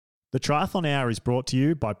The Triathlon Hour is brought to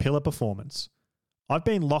you by Pillar Performance. I've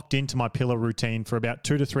been locked into my Pillar routine for about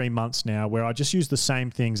 2 to 3 months now, where I just use the same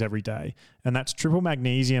things every day, and that's triple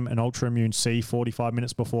magnesium and Ultra Immune C 45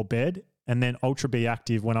 minutes before bed, and then Ultra B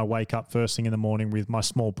Active when I wake up first thing in the morning with my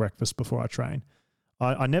small breakfast before I train.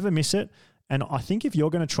 I never miss it, and I think if you're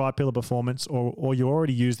going to try Pillar Performance or you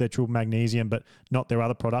already use their triple magnesium but not their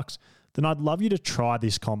other products, then I'd love you to try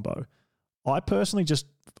this combo. I personally just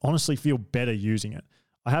honestly feel better using it.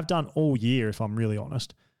 I have done all year, if I'm really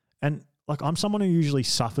honest. And like, I'm someone who usually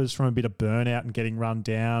suffers from a bit of burnout and getting run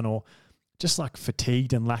down or just like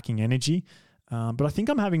fatigued and lacking energy. But I think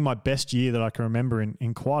I'm having my best year that I can remember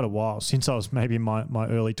in quite a while, since I was maybe in my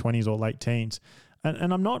early 20s or late teens.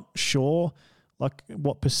 And I'm not sure like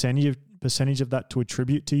what percentage of that to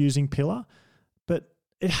attribute to using Pillar, but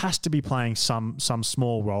it has to be playing some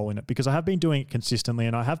small role in it, because I have been doing it consistently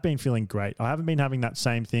and I have been feeling great. I haven't been having that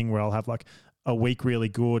same thing where I'll have like a week really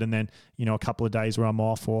good and then, a couple of days where I'm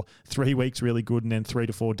off, or 3 weeks really good and then 3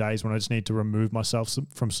 to 4 days when I just need to remove myself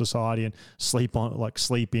from society and sleep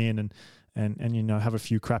in and have a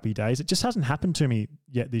few crappy days. It just hasn't happened to me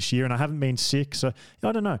yet this year, and I haven't been sick. So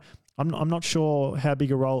I don't know. I'm not sure how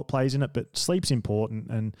big a role it plays in it, but sleep's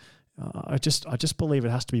important, and I just believe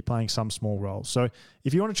it has to be playing some small role. So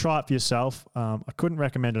if you want to try it for yourself, I couldn't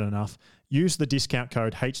recommend it enough. Use the discount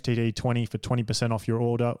code HTT20 for 20% off your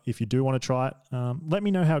order if you do want to try it. Let me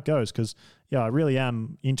know how it goes, because I really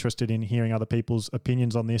am interested in hearing other people's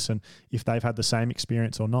opinions on this and if they've had the same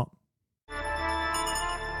experience or not.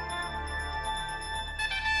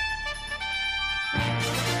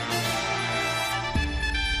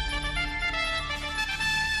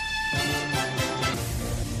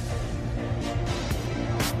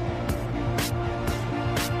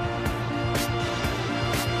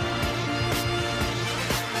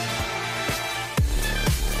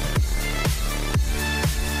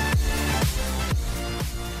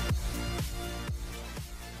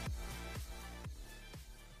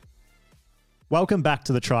 Welcome back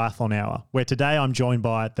to the Triathlon Hour, where today I'm joined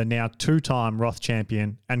by the now 2-time Roth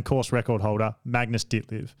champion and course record holder, Magnus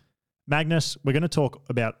Ditlev. Magnus, we're going to talk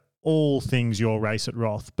about all things your race at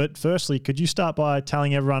Roth. But firstly, could you start by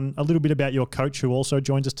telling everyone a little bit about your coach who also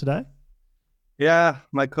joins us today? Yeah,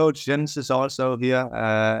 my coach Jens is also here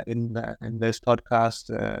in this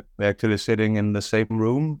podcast. We're actually sitting in the same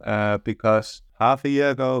room because half a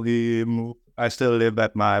year ago he moved. I still live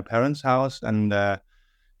at my parents' house, and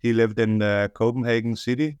he lived in Copenhagen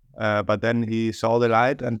city, but then he saw the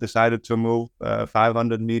light and decided to move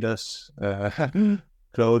 500 meters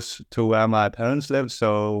close to where my parents live.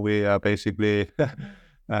 So we are basically,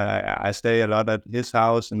 I stay a lot at his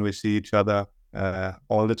house and we see each other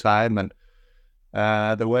all the time. And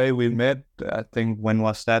the way we met, I think, when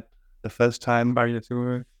was that? The first time?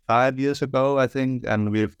 5 years ago, I think.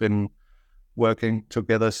 And we've been working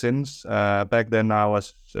together since. Back then I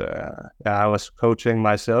was coaching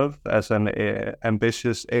myself as an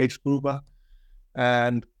ambitious age grouper,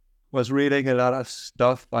 and was reading a lot of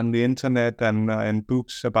stuff on the internet and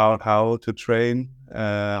books about how to train,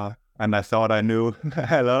 and I thought I knew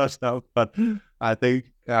a lot of stuff, but I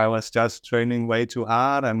think I was just training way too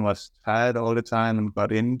hard and was tired all the time and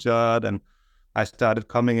got injured. And I started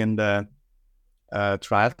coming in the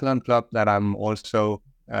triathlon club that I'm also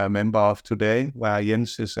a member of today, where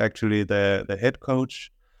Jens is actually the head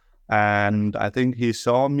coach. And I think he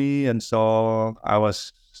saw me and saw I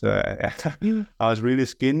was really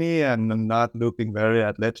skinny and not looking very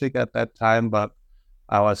athletic at that time, but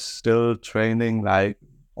I was still training like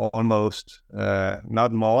almost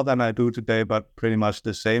not more than I do today, but pretty much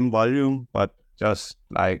the same volume, but just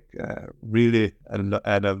like really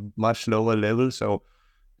at a much lower level. So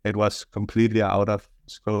it was completely out of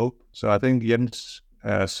scope. So I think Jens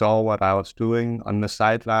saw what I was doing on the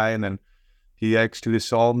sideline, and he actually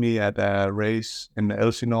saw me at a race in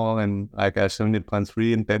Elsinore in like a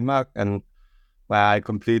 70.3 in Denmark, and where I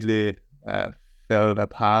completely fell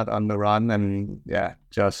apart on the run, and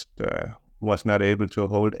just was not able to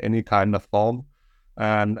hold any kind of form.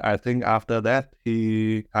 And I think after that,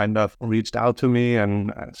 he kind of reached out to me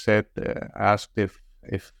and asked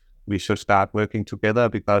if we should start working together,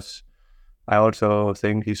 because I also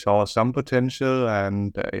think he saw some potential.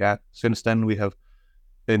 And since then we have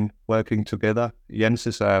been working together. Jens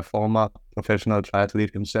is a former professional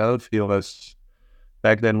triathlete himself. He was,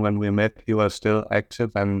 back then when we met, he was still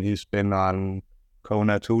active, and he's been on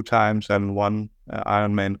Kona 2 times and won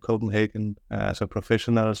Ironman Copenhagen as a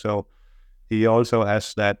professional. So he also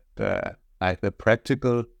has that like the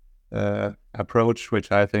practical approach,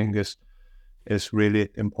 which I think is really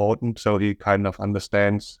important. So he kind of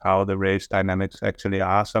understands how the race dynamics actually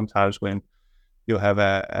are sometimes when you have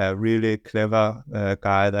a really clever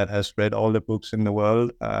guy that has read all the books in the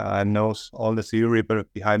world and knows all the theory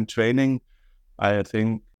behind training. I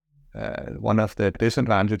think one of the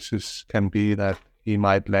disadvantages can be that he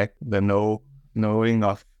might lack the knowing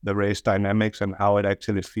of the race dynamics and how it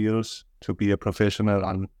actually feels to be a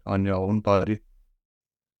professional on your own body.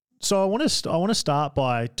 So I want to start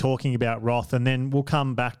by talking about Roth, and then we'll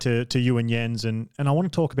come back to you and Jens, and I want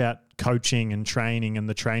to talk about coaching and training and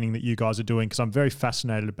the training that you guys are doing, because I'm very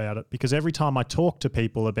fascinated about it. Because every time I talk to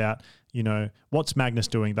people about, what's Magnus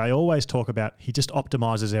doing, they always talk about he just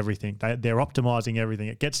optimizes everything. They're optimizing everything.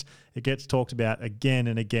 It gets talked about again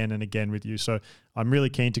and again and again with you. So I'm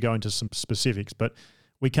really keen to go into some specifics, but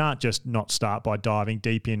we can't just not start by diving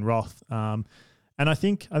deep in Roth. And I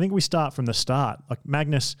think we start from the start. Like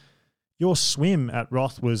Magnus, your swim at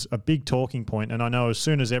Roth was a big talking point, and I know as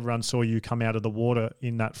soon as everyone saw you come out of the water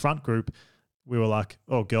in that front group, we were like,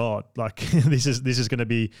 "Oh God, like this is going to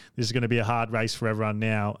be a hard race for everyone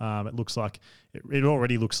now." It looks like it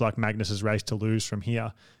already looks like Magnus's race to lose from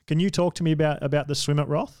here. Can you talk to me about the swim at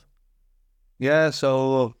Roth? Yeah,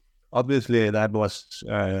 so obviously that was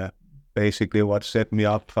basically what set me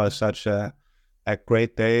up for such a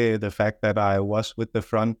great day. The fact that I was with the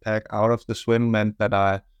front pack out of the swim meant that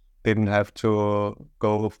I didn't have to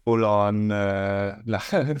go full on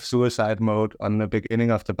suicide mode on the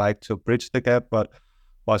beginning of the bike to bridge the gap, but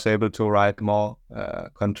was able to ride more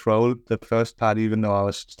controlled the first part, even though I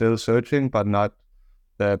was still searching, but not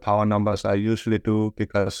the power numbers I usually do,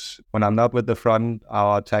 because when I'm not with the front,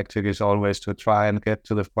 our tactic is always to try and get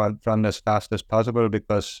to the front as fast as possible,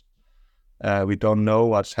 because we don't know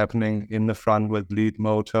what's happening in the front with lead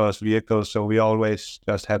motors, vehicles. So we always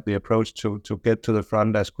just have the approach to get to the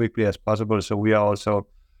front as quickly as possible. So we are also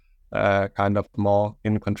kind of more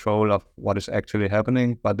in control of what is actually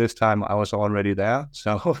happening. But this time I was already there.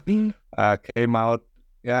 So came out.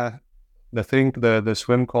 Yeah, the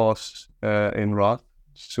swim course in Roth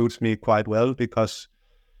suits me quite well, because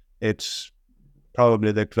it's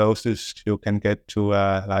probably the closest you can get to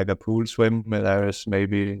like a pool swim, where there is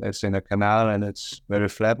maybe it's in a canal and it's very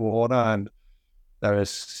flat water, and there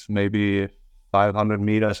is maybe 500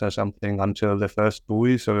 meters or something until the first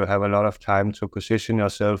buoy. So you have a lot of time to position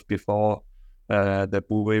yourself before the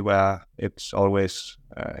buoy, where it's always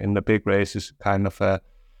in the big races kind of a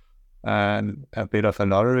bit of a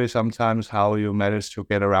lottery sometimes how you manage to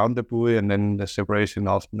get around the buoy, and then the separation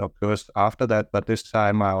often occurs after that. But this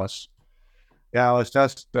time I was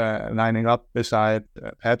just lining up beside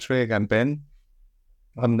Patrick and Ben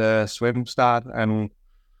on the swim start, and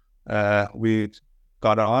we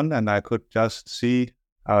got on, and I could just see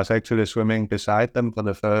I was actually swimming beside them for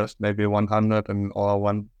the first maybe 100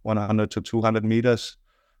 to 200 meters,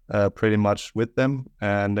 pretty much with them,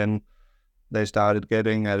 and then they started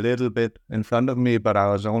getting a little bit in front of me, but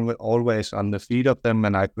I was always on the feet of them,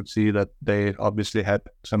 and I could see that they obviously had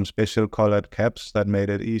some special colored caps that made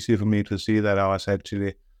it easy for me to see that I was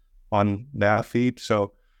actually on their feet.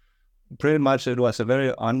 So pretty much it was a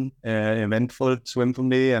very uneventful swim for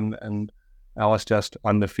me, and I was just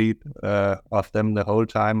on the feet of them the whole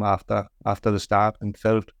time after the start, and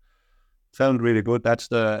felt really good. That's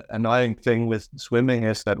the annoying thing with swimming,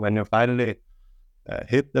 is that when you finally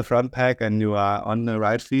hit the front pack and you are on the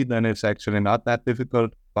right feet, then it's actually not that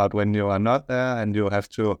difficult. But when you are not there and you have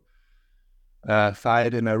to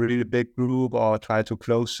fight in a really big group or try to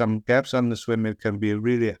close some gaps on the swim, it can be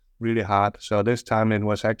really, really hard. So this time it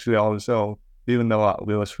was actually also, even though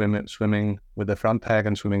we were swimming with the front pack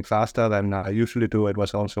and swimming faster than I usually do, it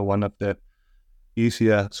was also one of the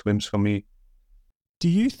easier swims for me. Do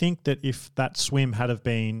you think that if that swim had have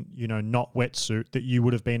been, not wetsuit, that you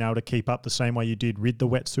would have been able to keep up the same way you did with the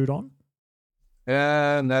wetsuit on?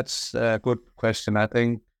 Yeah, and that's a good question. I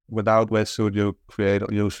think without wetsuit, you create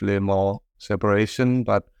usually more separation,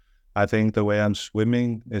 but I think the way I'm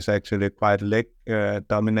swimming is actually quite leg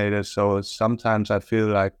dominated. So sometimes I feel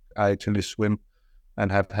like I actually swim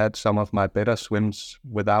and have had some of my better swims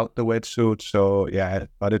without the wetsuit. So yeah,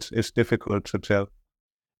 but it's difficult to tell.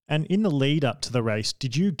 And in the lead up to the race,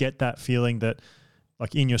 did you get that feeling that,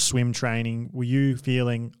 like in your swim training, were you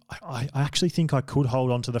feeling, I actually think I could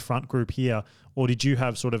hold on to the front group here, or did you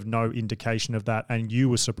have sort of no indication of that and you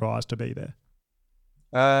were surprised to be there?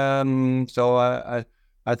 So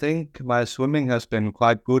I think my swimming has been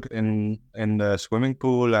quite good in the swimming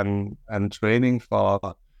pool and training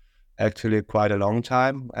for actually quite a long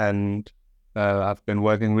time, and I've been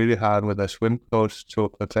working really hard with a swim coach to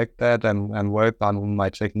protect that and work on my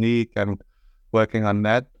technique and working on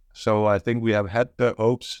that. So I think we have had the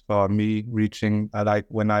hopes for me reaching, like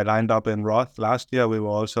when I lined up in Roth last year, we were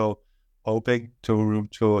also hoping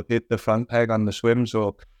to hit the front pack on the swim.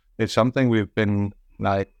 So it's something we've been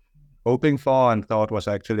like hoping for and thought was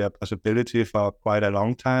actually a possibility for quite a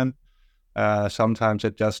long time. Sometimes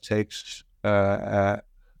it just takes.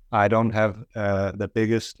 I don't have the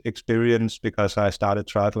biggest experience because I started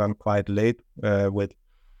triathlon quite late with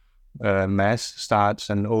mass starts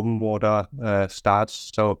and open water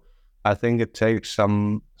starts. So I think it takes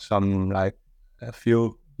some like a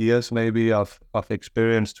few years maybe of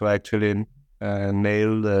experience to actually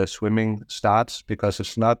nail the swimming starts, because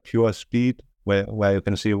it's not pure speed where you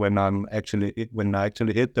can see when I actually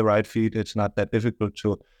hit the right feet, it's not that difficult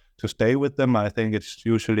to stay with them. I think it's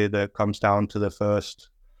usually that comes down to the first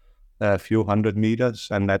few hundred meters,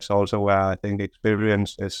 and that's also where I think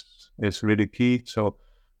experience is really key. So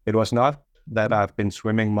it was not that I've been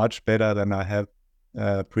swimming much better than I have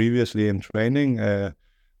previously in training,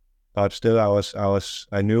 but still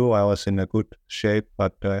I knew I was in a good shape.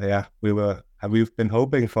 But we've been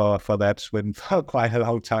hoping for that swim for quite a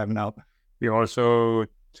long time now. We also,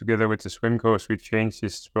 together with the swim coach, we changed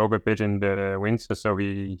his stroke a bit in the winter, so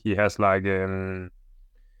he has like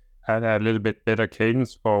had a little bit better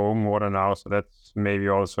cadence for open water now. So that's maybe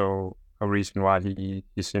also a reason why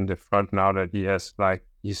he's in the front now, that he has like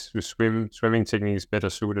his swimming technique is better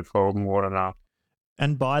suited for open water now.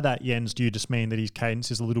 And by that, Jens, do you just mean that his cadence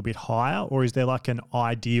is a little bit higher, or is there like an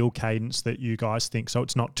ideal cadence that you guys think? So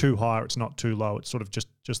it's not too high, or it's not too low. It's sort of just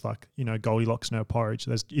like, Goldilocks, no porridge.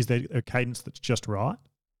 Is there a cadence that's just right?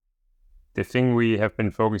 The thing we have been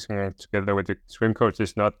focusing on together with the swim coach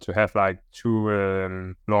is not to have like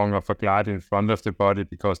too long of a glide in front of the body,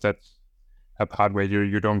 because that's a part where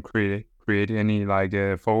you don't create any like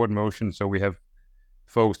forward motion. So we have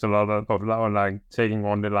focused a lot on like taking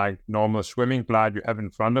on the like normal swimming glide you have in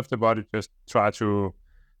front of the body, just try to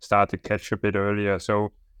start the catch a bit earlier.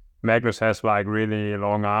 So Magnus has like really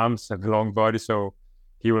long arms and long body, so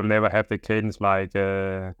he will never have the cadence like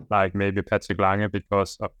maybe Patrick Lange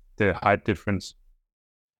because of the height difference.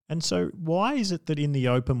 And so why is it that in the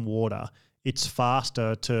open water it's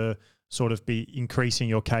faster to sort of be increasing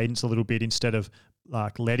your cadence a little bit instead of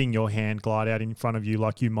like letting your hand glide out in front of you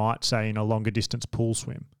like you might say in a longer distance pool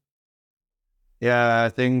swim? Yeah, I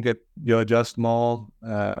think you're just more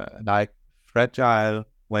like fragile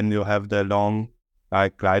when you have the long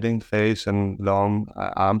like gliding phase and long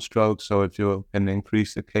arm strokes. So if you can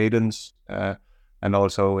increase the cadence and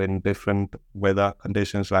also in different weather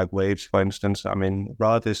conditions like waves, for instance. I mean,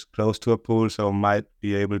 Roth is close to a pool, so might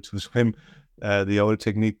be able to swim the old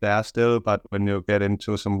technique there still. But when you get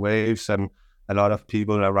into some waves and a lot of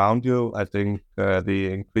people around you, I think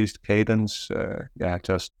the increased cadence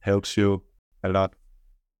just helps you a lot.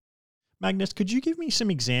 Magnus, could you give me some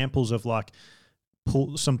examples of like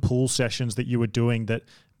some pool sessions that you were doing that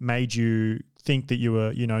made you think that you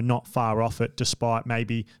were, not far off it, despite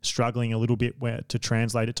maybe struggling a little bit to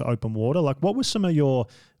translate it to open water? Like, what were some of your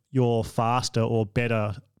faster or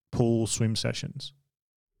better pool swim sessions?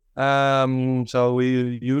 So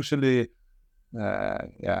we usually,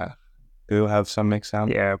 do you have some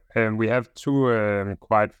examples? Yeah, we have two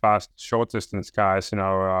quite fast short distance guys in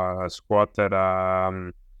our squad that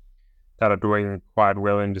are doing quite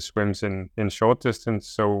well in the swims in short distance.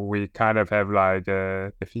 So we kind of have like,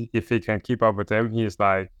 if he can keep up with them, he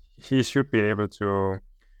should be able to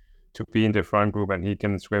be in the front group, and he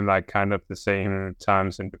can swim like kind of the same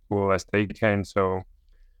times in the pool as they can. So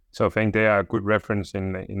I think they are a good reference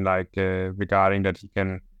in like regarding that he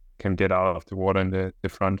can get out of the water in the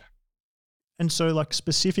front. And so like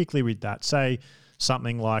specifically with that, say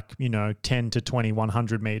something like, 10 to 20,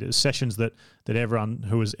 100 meters, sessions that everyone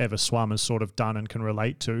who has ever swum has sort of done and can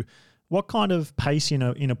relate to. What kind of pace in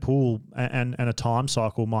a pool and a time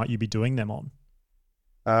cycle might you be doing them on?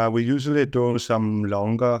 We usually do some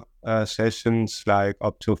longer sessions, like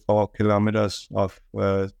up to 4 kilometers of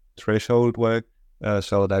threshold work.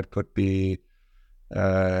 So that could be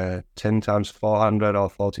 10 times 400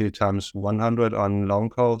 or 40 times 100 on long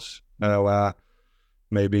course, where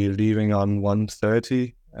maybe leaving on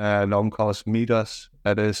 130 long course meters,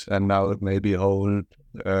 that is, and now it maybe hold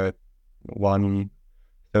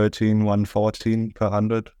 113, 114 per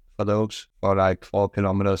 100 for those, for like 4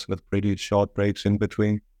 kilometers with pretty short breaks in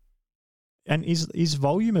between. And is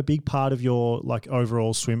volume a big part of your like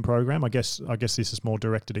overall swim program? I guess this is more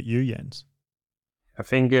directed at you, Jens. I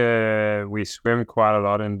think we swim quite a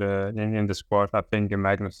lot in the squad. I think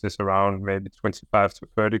Magnus is around maybe 25 to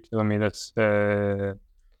 30 kilometers in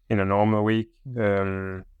a normal week.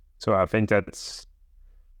 So I think that's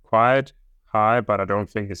quite high, but I don't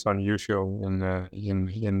think it's unusual in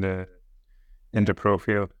the pro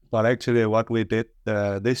field. But actually, what we did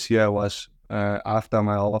this year was after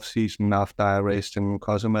my off season, after I raced in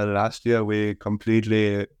Cozumel last year, we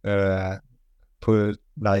completely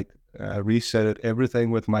reset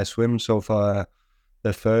everything with my swim. So for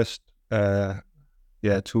the first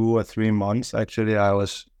 2 or 3 months, actually, I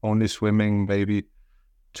was only swimming maybe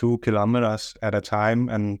 2 kilometers at a time,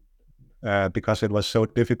 and because it was so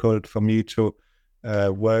difficult for me to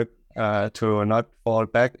work to not fall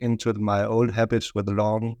back into my old habits with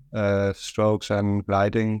long strokes and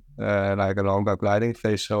gliding, like a longer gliding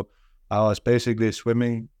phase. So I was basically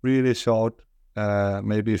swimming really short,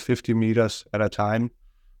 maybe 50 meters at a time,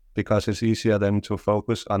 because it's easier then to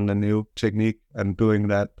focus on the new technique and doing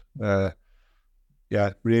that.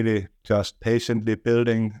 Really just patiently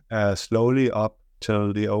building slowly up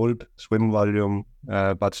till the old swim volume,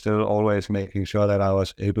 but still always making sure that I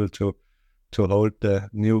was able to hold the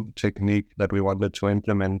new technique that we wanted to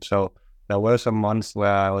implement. So there were some months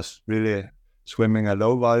where I was really swimming a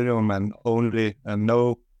low volume and only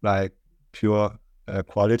no like pure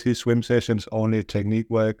quality swim sessions, only technique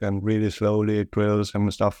work and really slowly drills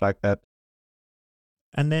and stuff like that.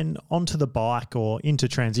 And then onto the bike or into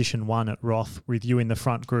transition 1 at Roth with you in the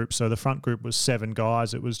front group. So the front group was 7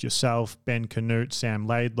 guys. It was yourself, Ben Canute, Sam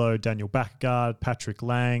Laidlow, Daniel Backgaard, Patrick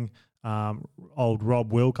Lang, old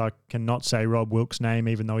Rob Wilk. I cannot say Rob Wilk's name,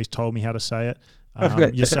 even though he's told me how to say it.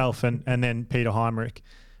 Yourself and then Peter Heinrich.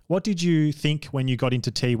 What did you think when you got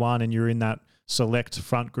into T1 and you're in that select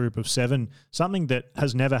front group of 7? Something that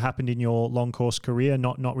has never happened in your long course career,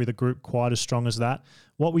 not with a group quite as strong as that.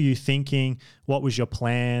 What were you thinking? What was your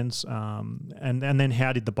plans? And then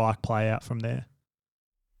how did the bike play out from there?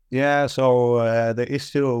 Yeah, so the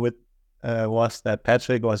issue with was that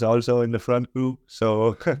Patrick was also in the front group.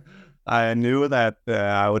 So I knew that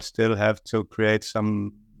I would still have to create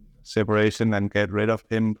some separation and get rid of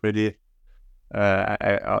him pretty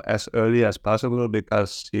as early as possible,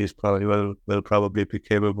 because he's probably will probably be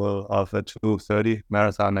capable of a 2:30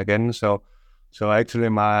 marathon again. So actually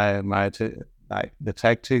the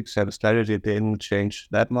tactics and strategy didn't change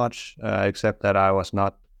that much, except that I was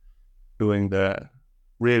not doing the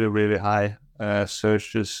really, really high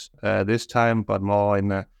surges this time, but more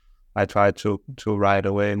I tried to ride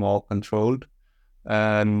away more controlled.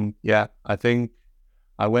 And I think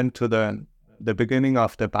I went to the beginning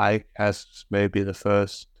of the bike as maybe the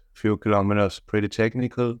first few kilometers pretty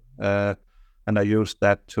technical, and I used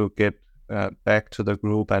that to get back to the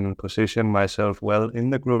group and position myself well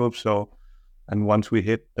in the group. So, and once we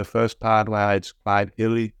hit the first part where it's quite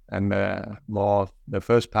hilly and more the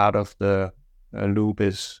first part of the loop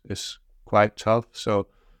is quite tough, so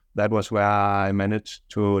that was where I managed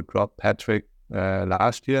to drop Patrick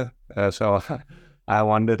last year. So I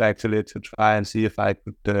wanted actually to try and see if I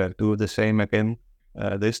could do the same again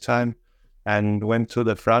this time, and went to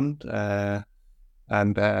the front.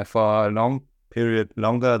 And for a long period,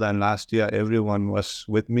 longer than last year, everyone was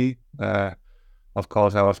with me. Of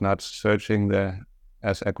course, I was not searching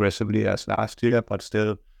as aggressively as last year, but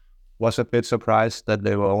still was a bit surprised that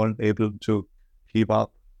they were all able to keep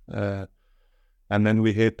up. And then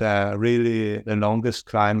we hit really the longest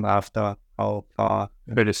climb after how far?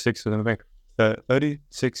 36, I think.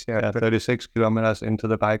 36, 36 kilometers into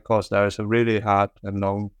the bike course. There is a really hard and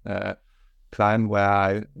long climb where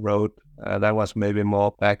I rode. That was maybe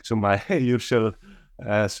more back to my usual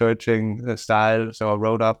searching style. So I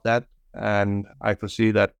rode up that, and I could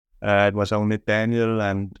see that it was only Daniel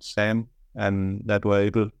and Sam and that were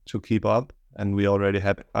able to keep up, and we already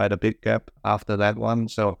had quite a big gap after that one.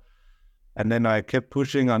 So, and then I kept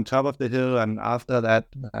pushing on top of the hill, and after that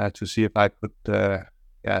to see if I could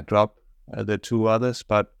drop the 2 others,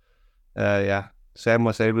 but Sam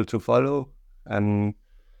was able to follow, and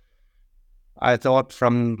I thought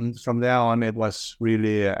from there on it was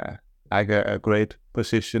really like a great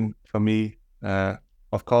position for me.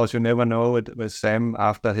 Of course, you never know with Sam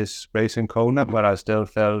after his race in Kona, but I still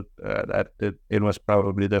felt that it was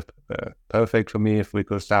probably the perfect for me if we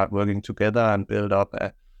could start working together and build up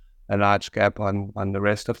a large gap on the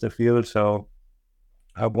rest of the field. So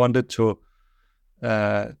I wanted to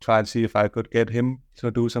try and see if I could get him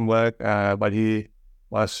to do some work, but he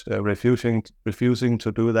was refusing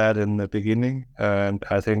to do that in the beginning. And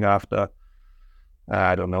I think after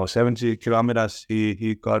 70 kilometers,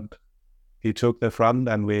 he took the front,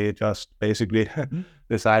 and we just basically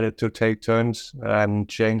decided to take turns and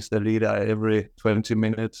change the leader every 20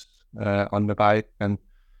 minutes on the bike. And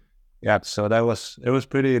so it was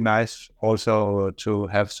pretty nice also to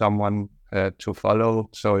have someone to follow,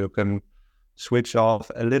 so you can switch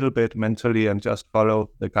off a little bit mentally and just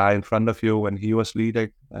follow the guy in front of you when he was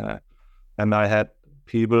leading. And I had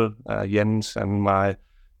people, Jens and my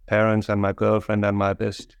parents and my girlfriend and my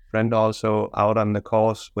best friend also out on the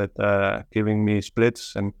course with giving me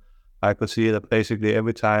splits, and I could see that basically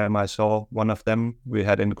every time I saw one of them, we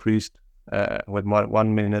had increased with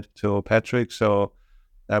 1 minute to Patrick. So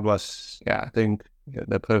that was, I think,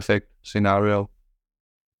 the perfect scenario.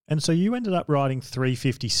 And so you ended up riding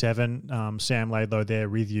 3:57, Sam Laidlow there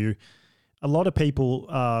with you. A lot of people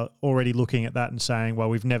are already looking at that and saying, well,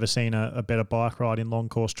 we've never seen a better bike ride in long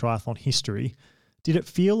course triathlon history. Did it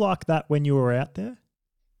feel like that when you were out there?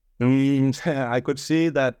 I could see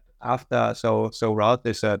that after, so Roth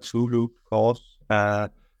is a 2-loop course,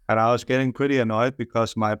 and I was getting pretty annoyed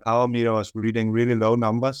because my power meter was reading really low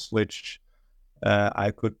numbers, which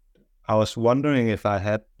I was wondering if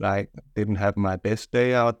I didn't have my best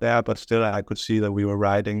day out there, but still I could see that we were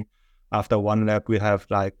riding. After one lap, we have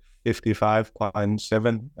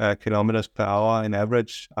 55.7 kilometers per hour in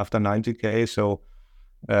average after 90K. So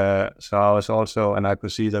I was also, and I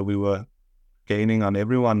could see that we were gaining on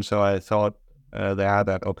everyone. So I thought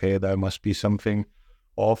there must be something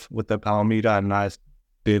off with the power meter, and I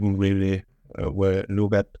didn't really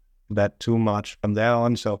look at that too much from there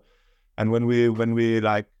on. So, and when we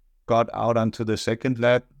got out onto the second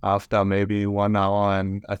lap after maybe 1 hour,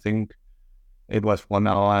 and I think it was 1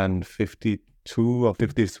 hour and 52 or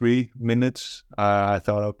 53 minutes, I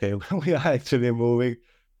thought, okay, we are actually moving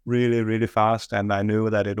really, really fast. And I knew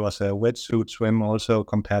that it was a wetsuit swim also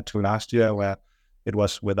compared to last year where it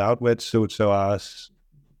was without wetsuit. So I was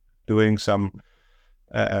doing some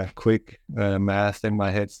quick math in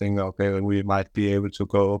my head, thinking, okay, we might be able to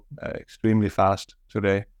go extremely fast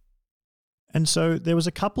today. And so there was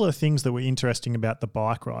a couple of things that were interesting about the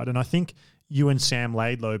bike ride. And I think you and Sam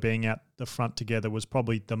Laidlow being at the front together was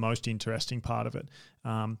probably the most interesting part of it.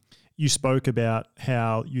 You spoke about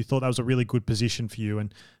how you thought that was a really good position for you,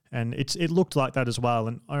 and it looked like that as well.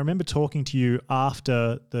 And I remember talking to you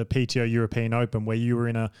after the PTO European Open where you were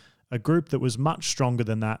in a group that was much stronger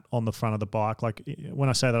than that on the front of the bike. Like when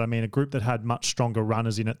I say that, I mean a group that had much stronger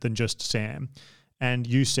runners in it than just Sam. And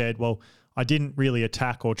you said, well, I didn't really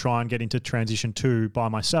attack or try and get into transition 2 by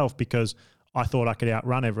myself because I thought I could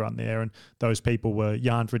outrun everyone there. And those people were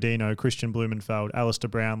Jan Frodeno, Christian Blumenfeld, Alistair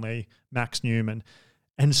Brownlee, Max Newman.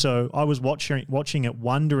 And so I was watching it,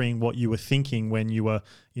 wondering what you were thinking when you were,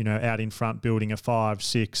 out in front building a 5,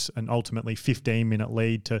 6, and ultimately 15-minute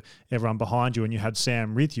lead to everyone behind you, and you had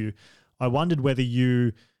Sam with you. I wondered whether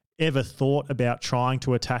you ever thought about trying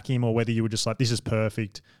to attack him or whether you were just like, this is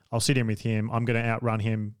perfect. I'll sit in with him. I'm going to outrun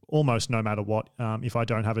him almost no matter what if I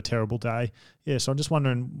don't have a terrible day. Yeah, so I'm just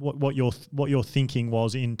wondering what your thinking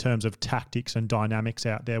was in terms of tactics and dynamics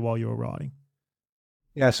out there while you were riding.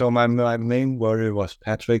 Yeah, so my main worry was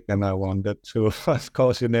Patrick, and I wanted to, of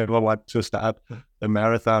course, you never want to start the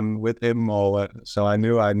marathon with him, so I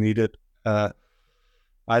knew I needed, I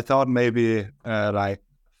thought maybe 5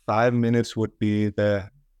 minutes would be the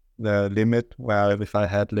limit, where if I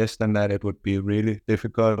had less than that, it would be really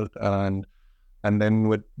difficult. And then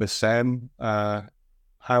with Sam, I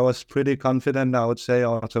was pretty confident, I would say,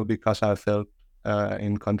 also because I felt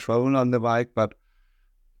in control on the bike, but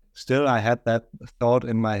still, I had that thought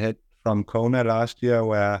in my head from Kona last year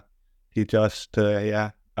where he just,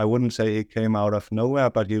 I wouldn't say he came out of nowhere,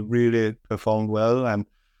 but he really performed well.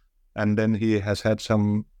 And then he has had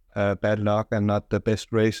some bad luck and not the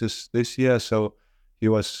best races this year. So he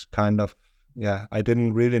was kind of, I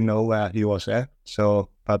didn't really know where he was at. So,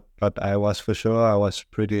 but I was for sure, I was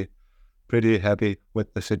pretty happy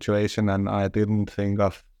with the situation, and I didn't think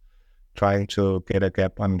of trying to get a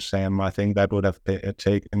gap on Sam. I think that would have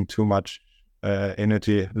taken too much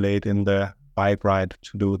energy late in the bike ride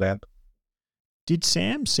to do that. Did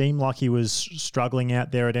Sam seem like he was struggling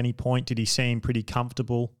out there at any point? Did he seem pretty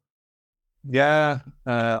comfortable? Yeah,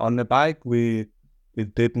 on the bike we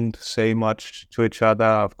didn't say much to each other.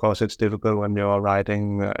 Of course, it's difficult when you're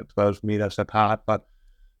riding 12 meters apart, but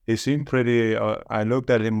he seemed pretty. I looked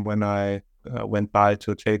at him when I went by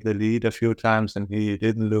to take the lead a few times, and he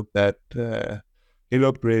didn't look that. He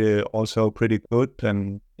looked really also pretty good,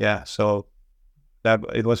 and so that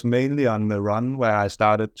it was mainly on the run where I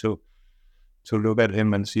started to look at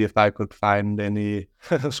him and see if I could find any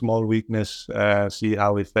small weakness, see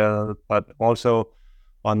how he felt, but also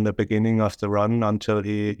on the beginning of the run until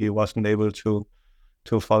he wasn't able to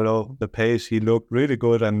follow the pace. He looked really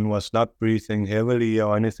good and was not breathing heavily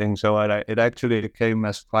or anything. So it actually came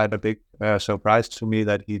as quite a big surprise to me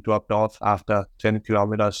that he dropped off after 10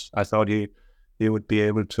 kilometers. I thought he would be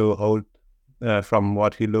able to hold, from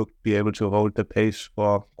what he looked, be able to hold the pace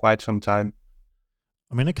for quite some time.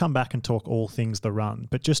 I'm going to come back and talk all things the run,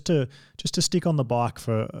 but just to stick on the bike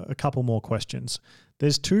for a couple more questions.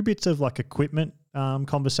 There's 2 bits of equipment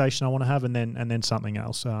conversation I want to have, and then something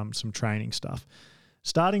else, some training stuff.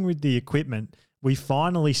 Starting with the equipment, we've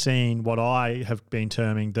finally seen what I have been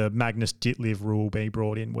terming the Magnus Ditlev rule be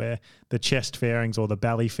brought in, where the chest fairings or the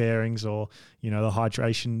belly fairings or, the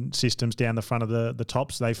hydration systems down the front of the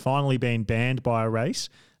tops, they've finally been banned by a race.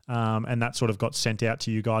 And that sort of got sent out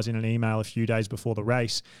to you guys in an email a few days before the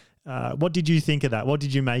race. What did you think of that? What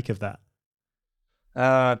did you make of that?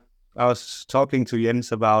 I was talking to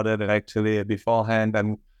Jens about it actually beforehand,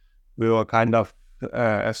 and we were kind of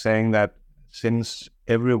saying that since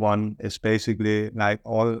everyone is basically like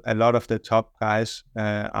a lot of the top guys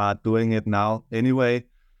are doing it now anyway,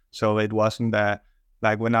 so it wasn't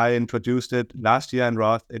like when I introduced it last year in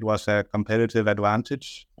Roth, it was a competitive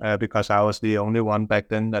advantage because I was the only one back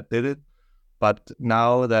then that did it. But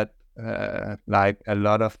now that like a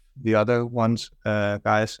lot of the other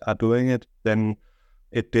guys are doing it, then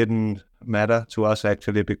it didn't matter to us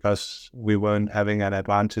actually because we weren't having an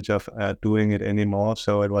advantage of doing it anymore.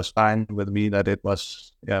 So it was fine with me that it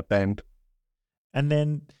was banned. And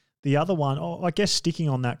then the other one, I guess sticking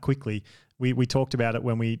on that quickly, we talked about it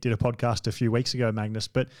when we did a podcast a few weeks ago, Magnus,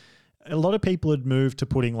 but a lot of people had moved to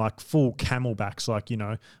putting like full camelbacks, like,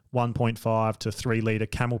 1.5 to 3 litre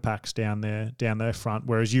camel packs down their front,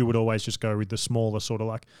 whereas you would always just go with the smaller sort of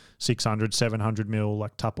like 600, 700 mil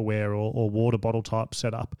like Tupperware or water bottle type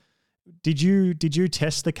setup. Did you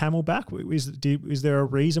test the camelback? Is there a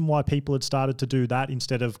reason why people had started to do that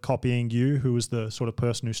instead of copying you, who was the sort of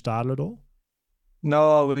person who started it all?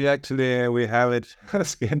 No, we have it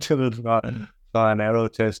scheduled for an aero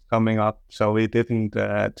test coming up, so we didn't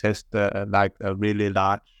test like a really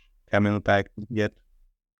large camelback yet.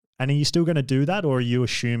 And are you still going to do that, or are you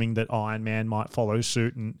assuming that Ironman might follow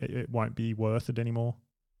suit and it won't be worth it anymore?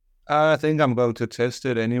 I think I'm going to test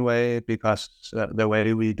it anyway because the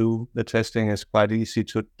way we do the testing is quite easy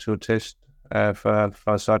to test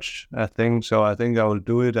for such a thing. So I think I will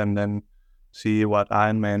do it and then see what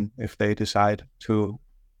Ironman, if they decide to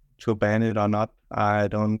ban it or not. I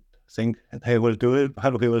don't think they will do it,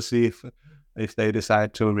 but we will see if they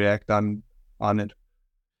decide to react on it.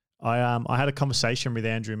 I had a conversation with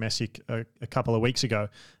Andrew Messick a couple of weeks ago,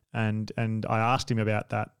 and I asked him about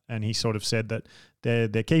that, and he sort of said that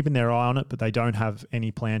they're keeping their eye on it, but they don't have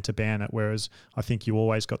any plan to ban it. Whereas I think you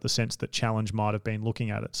always got the sense that Challenge might have been looking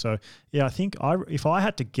at it. So yeah, I think if I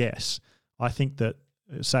had to guess, I think that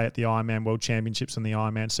say at the Ironman World Championships and the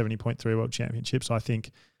Ironman 70.3 World Championships, I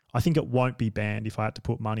think it won't be banned if I had to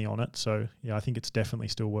put money on it. So yeah, I think it's definitely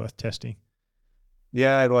still worth testing.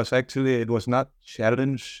 Yeah, it was not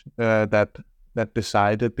Challenge that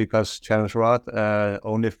decided, because Challenge Roth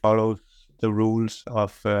only follows the rules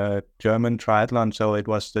of German triathlon. So it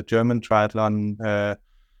was the German triathlon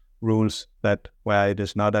rules where it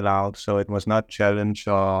is not allowed. So it was not Challenge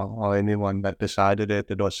or anyone that decided it.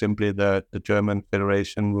 It was simply the German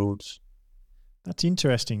Federation rules. That's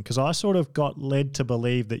interesting, because I sort of got led to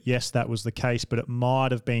believe that yes, that was the case, but it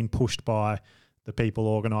might have been pushed by the people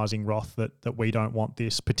organising Roth that we don't want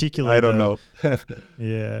this, particularly. I don't know.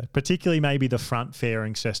 Yeah, particularly maybe the front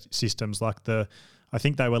fairing systems, like I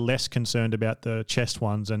think they were less concerned about the chest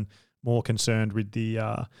ones and more concerned with the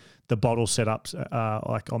bottle setups,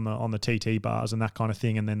 like on the TT bars and that kind of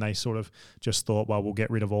thing. And then they sort of just thought, well, we'll get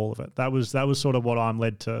rid of all of it. That was sort of what I'm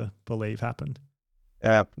led to believe happened.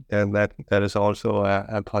 Yeah, and that is also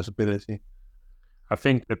a possibility. I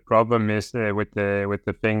think the problem is with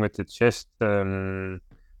the thing with the chest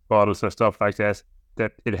bottles and stuff like that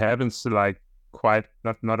it happens like quite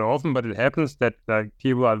not often, but it happens that like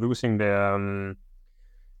people are losing their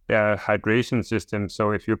hydration system.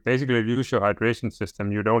 So if you basically lose your hydration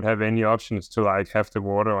system, you don't have any options to like have the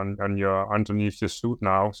water on your underneath your suit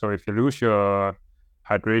now. So if you lose your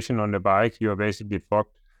hydration on the bike, you're basically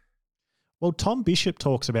fucked. Well, Tom Bishop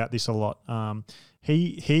talks about this a lot.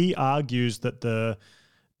 He argues that the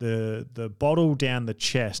bottle down the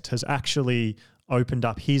chest has actually opened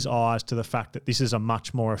up his eyes to the fact that this is a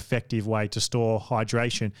much more effective way to store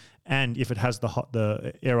hydration. And if it has the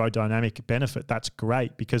aerodynamic benefit, that's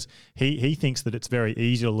great, because he thinks that it's very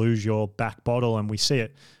easy to lose your back bottle, and we see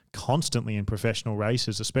it constantly in professional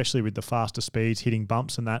races, especially with the faster speeds, hitting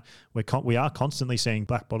bumps and that. We are constantly seeing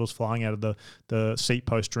black bottles flying out of the seat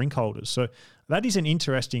post drink holders. So that is an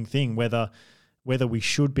interesting thing, whether we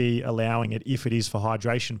should be allowing it if it is for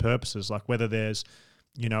hydration purposes, like whether there's,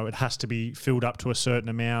 it has to be filled up to a certain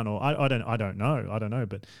amount, or I don't know.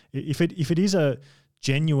 But if it is a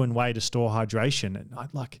genuine way to store hydration,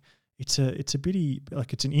 it's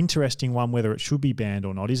an interesting one whether it should be banned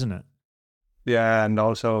or not, isn't it? Yeah, and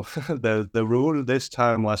also the rule this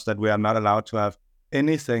time was that we are not allowed to have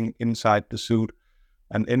anything inside the suit.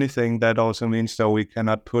 and anything. That also means so we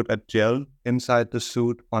cannot put a gel inside the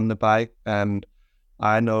suit on the bike. And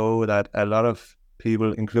I know that a lot of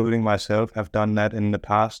people, including myself, have done that in the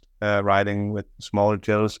past, riding with small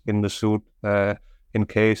gels in the suit in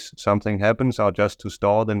case something happens, or just to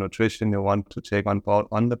store the nutrition you want to take on board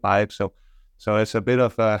on the bike. So it's a bit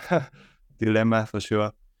of a dilemma for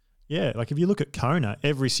sure. Yeah, like if you look at Kona,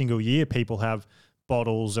 every single year people have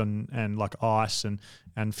bottles and like ice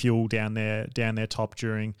and fuel down their top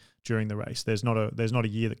during the race. There's not a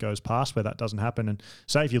year that goes past where that doesn't happen. And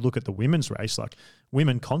say if you look at the women's race, like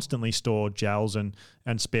women constantly store gels and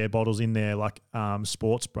spare bottles in their like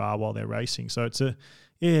sports bra while they're racing. So it's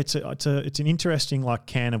an interesting like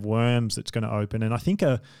can of worms that's going to open. And I think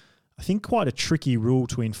quite a tricky rule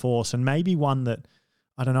to enforce, and maybe one that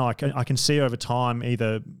I don't know. I can see over time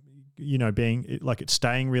either, you know, being like it's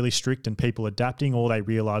staying really strict and people adapting, or they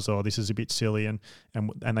realize, oh, this is a bit silly, and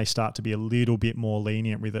they start to be a little bit more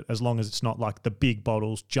lenient with it, as long as it's not like the big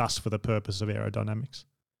bottles just for the purpose of aerodynamics.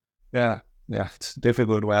 Yeah, it's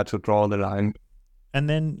difficult where to draw the line. And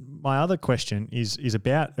then my other question is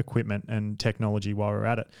about equipment and technology while we're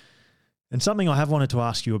at it. And something I have wanted to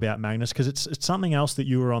ask you about, Magnus, because it's something else that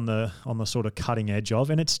you were on the sort of cutting edge of,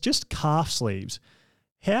 and it's just calf sleeves.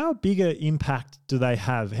 How big an impact do they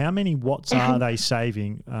have? How many watts are they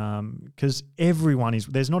saving? Because everyone is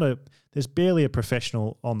there's barely a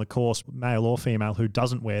professional on the course, male or female, who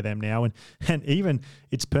doesn't wear them now, and even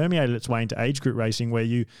it's permeated its way into age group racing, where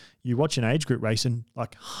you watch an age group race and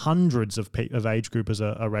like hundreds of age groupers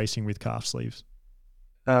are racing with calf sleeves.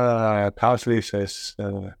 Calf sleeves is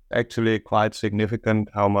actually quite significant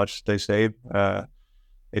how much they save.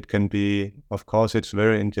 It can be, of course, it's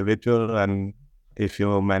very individual, and if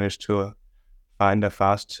you manage to find a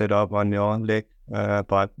fast setup on your leg,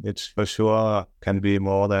 but it's for sure can be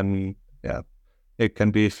more than, it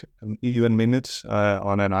can be even minutes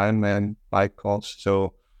on an Ironman bike course.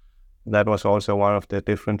 So that was also one of the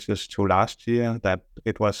differences to last year, that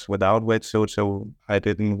it was without wetsuit, so I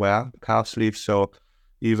didn't wear calf sleeves. So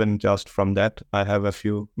even just from that, I have a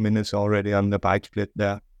few minutes already on the bike split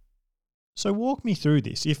there. So walk me through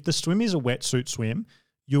this. If the swim is a wetsuit swim,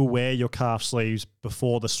 you'll wear your calf sleeves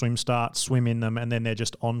before the swim starts, swim in them, and then they're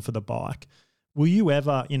just on for the bike. Will you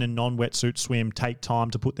ever, in a non-wetsuit swim, take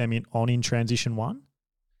time to put them on in transition one?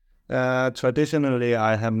 Traditionally,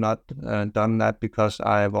 I have not done that, because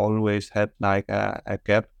I've always had like a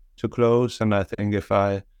gap to close, and I think if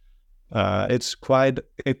I I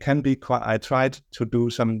tried to do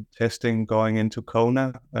some testing going into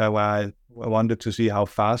Kona, where I wanted to see how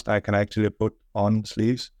fast I can actually put on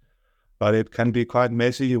sleeves. But it can be quite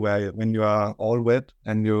messy when you are all wet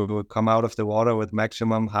and you come out of the water with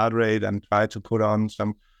maximum heart rate and try to put on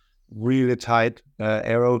some really tight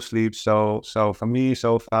aero sleeves. So for me,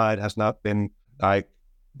 so far, it has not been like,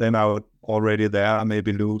 then I would already there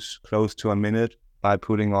maybe lose close to a minute by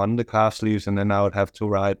putting on the calf sleeves, and then I would have to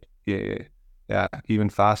ride even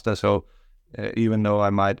faster. So even though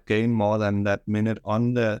I might gain more than that minute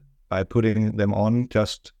by putting them on,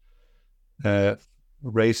 just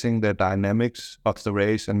racing the dynamics of the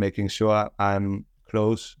race and making sure I'm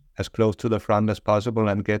as close to the front as possible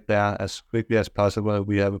and get there as quickly as possible,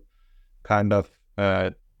 we have kind of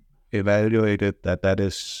evaluated that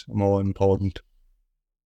is more important.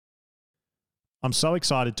 I'm so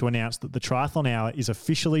excited to announce that the Triathlon Hour is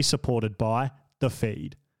officially supported by The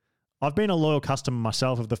Feed. I've been a loyal customer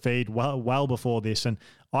myself of The Feed well before this, and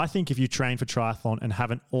I think if you train for triathlon and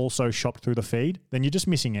haven't also shopped through The Feed, then you're just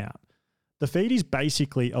missing out. The Feed is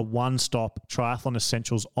basically a one-stop triathlon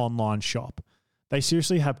essentials online shop. They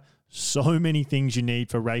seriously have so many things you need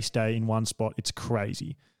for race day in one spot. It's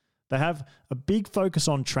crazy. They have a big focus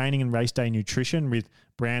on training and race day nutrition with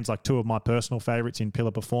brands like two of my personal favorites in Pillar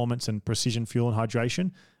Performance and Precision Fuel and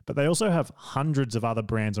Hydration, but they also have hundreds of other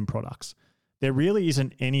brands and products. There really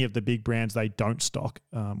isn't any of the big brands they don't stock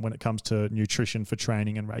when it comes to nutrition for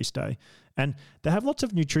training and race day. And they have lots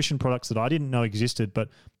of nutrition products that I didn't know existed, but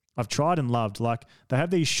I've tried and loved. Like they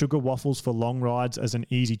have these sugar waffles for long rides as an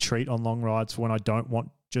easy treat on long rides for when I don't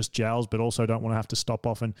want just gels, but also don't want to have to stop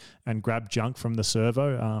off and grab junk from the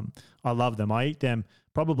servo. I love them. I eat them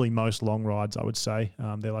probably most long rides, I would say.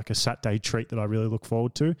 They're like a Saturday treat that I really look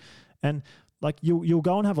forward to. And like you'll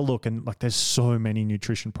go and have a look, and like there's so many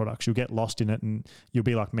nutrition products. You'll get lost in it, and you'll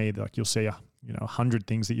be like me, like you'll see 100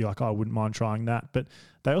 things that you're like, oh, I wouldn't mind trying that. But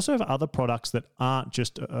they also have other products that aren't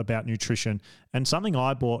just about nutrition. And something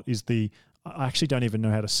I bought is I actually don't even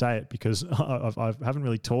know how to say it because I haven't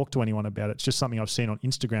really talked to anyone about it. It's just something I've seen on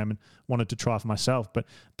Instagram and wanted to try for myself. But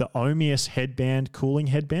the Omius cooling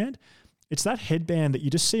headband, It's that headband that you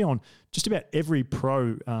just see on just about every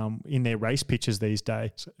pro in their race pictures these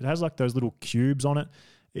days. It has like those little cubes on it.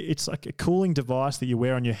 It's like a cooling device that you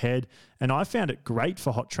wear on your head. And I found it great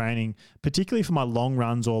for hot training, particularly for my long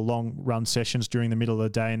runs or long run sessions during the middle of the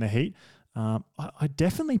day in the heat. I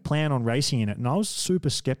definitely plan on racing in it. And I was super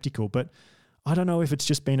skeptical, but I don't know if it's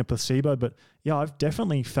just been a placebo, but yeah, I've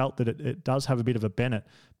definitely felt that it does have a bit of a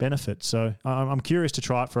benefit. So I'm curious to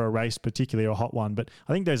try it for a race, particularly a hot one, but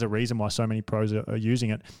I think there's a reason why so many pros are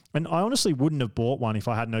using it. And I honestly wouldn't have bought one if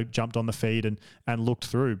I hadn't jumped on the feed and looked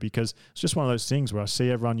through, because it's just one of those things where I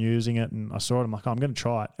see everyone using it and I saw it, I'm like, oh, I'm going to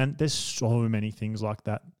try it. And there's so many things like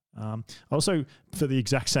that. I also, for the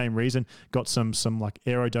exact same reason, got some like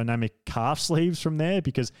aerodynamic calf sleeves from there,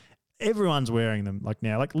 because everyone's wearing them like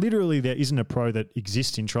now. Like literally there isn't a pro that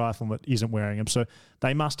exists in triathlon that isn't wearing them. So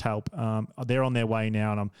they must help. They're on their way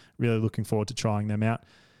now and I'm really looking forward to trying them out.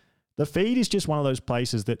 The feed is just one of those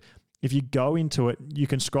places that if you go into it, you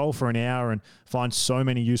can scroll for an hour and find so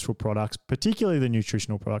many useful products, particularly the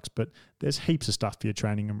nutritional products, but there's heaps of stuff for your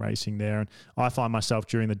training and racing there. And I find myself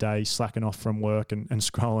during the day slacking off from work and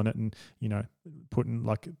scrolling it and, you know, putting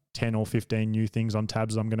like 10 or 15 new things on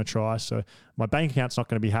tabs I'm going to try. So my bank account's not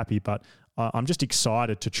going to be happy, but I'm just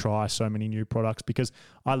excited to try so many new products because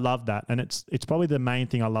I love that. And it's probably the main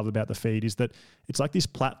thing I love about the feed is that it's like this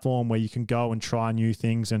platform where you can go and try new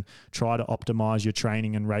things and try to optimize your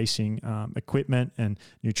training and racing equipment and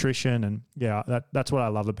nutrition. And yeah, that's what I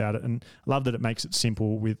love about it. And I love that it makes it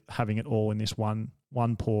simple with having it all in this one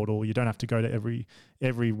portal. You don't have to go to every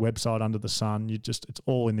website under the sun. It's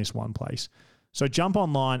all in this one place. So jump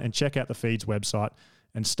online and check out the Feed's website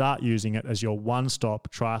and start using it as your one-stop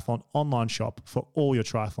triathlon online shop for all your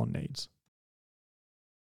triathlon needs.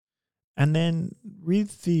 And then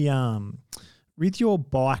with your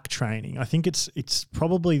bike training, I think it's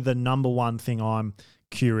probably the number one thing I'm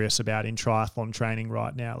curious about in triathlon training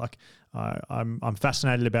right now. Like I'm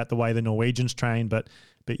fascinated about the way the Norwegians train, but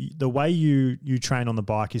the way you train on the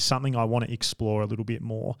bike is something I want to explore a little bit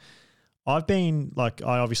more. I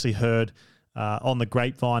obviously heard on the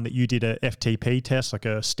grapevine that you did a FTP test, like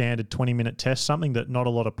a standard 20-minute test, something that not a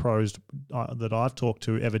lot of pros that I've talked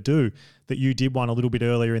to ever do, that you did one a little bit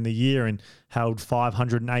earlier in the year and held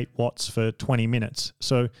 508 watts for 20 minutes.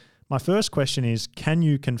 So my first question is, can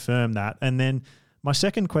you confirm that? And then my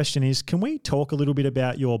second question is, can we talk a little bit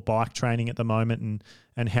about your bike training at the moment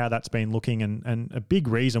and how that's been looking? And a big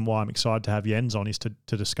reason why I'm excited to have Jens on is to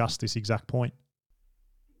discuss this exact point.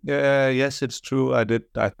 Yes, it's true. I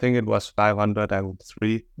think it was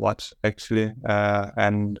 503 watts actually.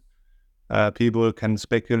 And people can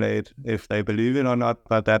speculate if they believe it or not,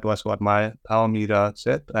 but that was what my power meter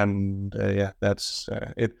said. And that's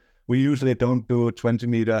it. We usually don't do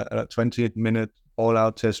 20-minute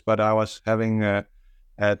all-out test, but I was having a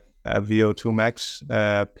VO2 max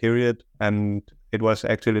period, and it was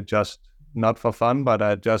actually just not for fun, but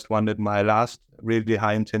I just wanted my last really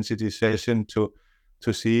high-intensity session to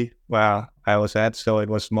see where I was at. So it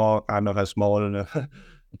was more kind of a small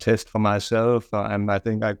test for myself. And I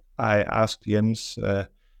think I asked Jens a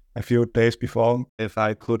few days before if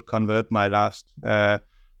I could convert my last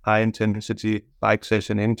high-intensity bike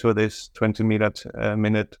session into this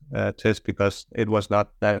 20-minute test, because it was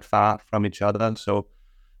not that far from each other.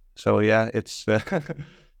 So yeah, it's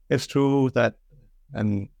it's true that,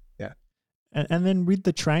 and yeah. And then with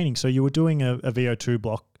the training, so you were doing a VO2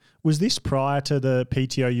 block. Was this prior to the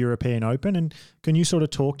PTO European Open? And can you sort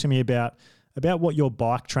of talk to me about what your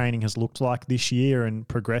bike training has looked like this year and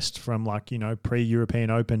progressed from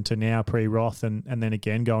pre-European Open to now pre-Roth and then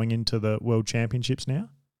again going into the World Championships now?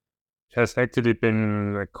 It has actually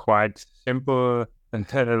been quite simple and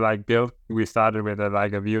build. We started with a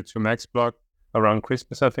VO2 max block around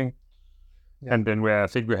Christmas, I think. Yeah. And then we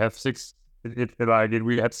had 6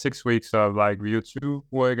 weeks of VO2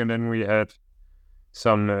 work, and then we had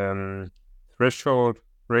some threshold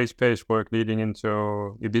race pace work leading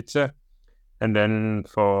into Ibiza, and then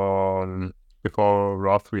before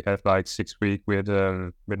Roth we had 6 weeks with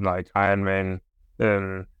Ironman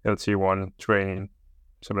LT1 training.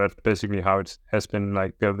 So that's basically how it has been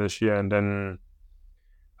built this year. And then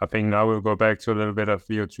I think now we'll go back to a little bit of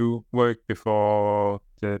VO2 work before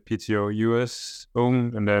the PTO US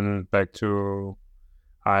Open, and then back to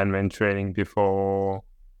Ironman training before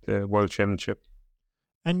the World Championship.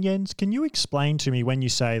 And Jens, can you explain to me when you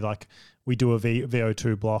say we do a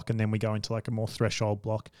VO2 block and then we go into a more threshold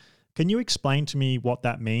block, can you explain to me what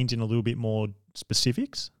that means in a little bit more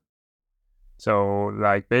specifics? So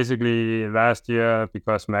basically last year,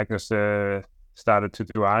 because Magnus started to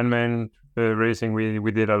do Ironman racing,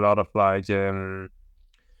 we did a lot of LT1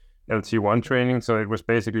 training. So it was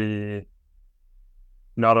basically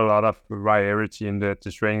not a lot of variety in the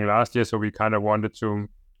training last year. So we kind of wanted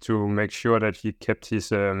to make sure that he kept his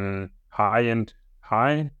high end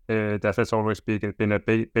high. That has always been a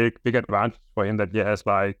big advantage for him, that he has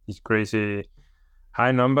like these crazy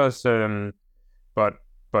high numbers.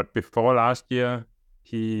 But before last year,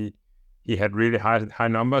 he had really high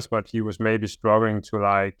numbers, but he was maybe struggling to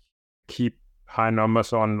like keep high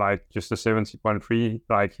numbers on like just a 70.3.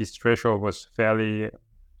 Like his threshold was fairly,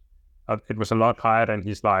 it was a lot higher than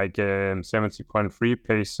his like 70.3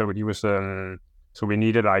 pace. So he was so we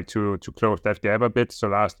needed like to close that gap a bit. So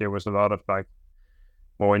last year was a lot of like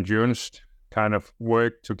more endurance kind of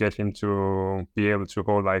work to get him to be able to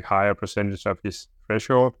hold like higher percentage of his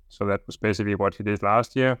threshold. So that was basically what he did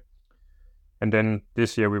last year. And then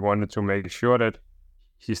this year we wanted to make sure that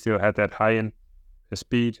he still had that high end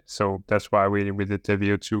speed. So that's why we did the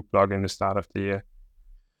VO2 block in the start of the year.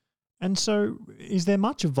 And so is there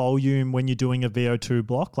much volume when you're doing a VO2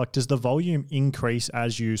 block? Like, does the volume increase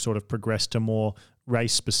as you sort of progress to more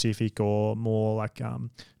race specific or more like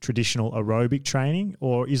traditional aerobic training?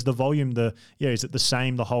 Or is the volume is it the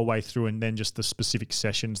same the whole way through and then just the specific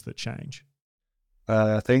sessions that change?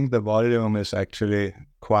 I think the volume is actually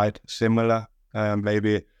quite similar.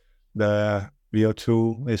 Maybe the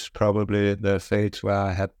VO2 is probably the phase where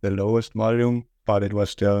I had the lowest volume, but it was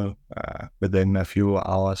still within a few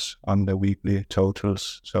hours on the weekly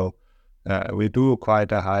totals. So we do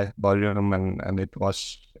quite a high volume, and it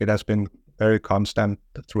has been very constant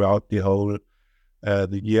throughout the whole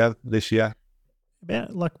the year this year.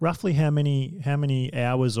 About like roughly how many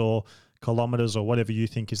hours or kilometers or whatever you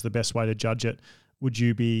think is the best way to judge it would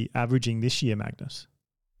you be averaging this year, Magnus?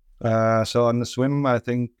 So on the swim, I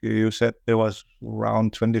think you said it was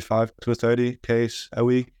around 25 to 30 Ks a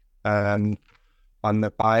week. And on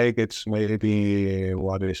the bike, it's maybe,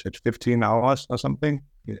 15 hours or something?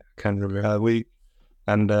 Yeah, can't remember a week.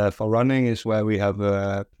 And for running is where we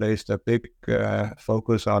have placed a big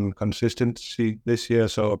focus on consistency this year.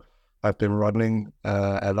 So I've been running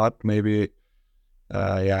a lot, maybe,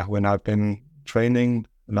 when I've been training,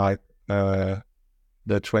 like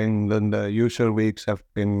the usual weeks have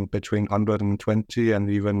been between 120 and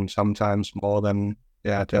even sometimes more than,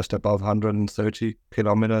 just above 130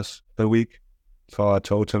 kilometers per week for a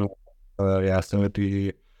total,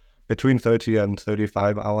 between 30 and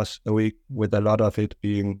 35 hours a week, with a lot of it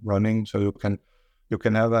being running. So you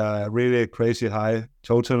can have a really crazy high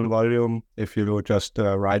total volume if you just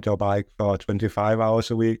ride your bike for 25 hours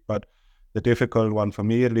a week. But the difficult one for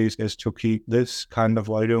me, at least, is to keep this kind of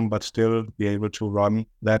volume, but still be able to run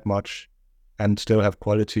that much and still have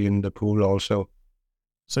quality in the pool also.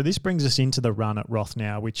 So this brings us into the run at Roth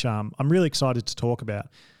now, which I'm really excited to talk about.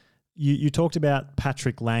 You talked about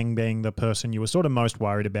Patrick Lang being the person you were sort of most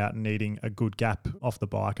worried about and needing a good gap off the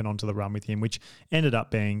bike and onto the run with him, which ended up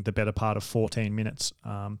being the better part of 14 minutes.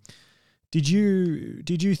 Did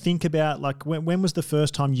you think about, like, when was the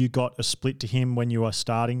first time you got a split to him when you were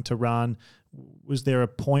starting to run? Was there a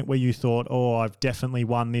point where you thought, oh, I've definitely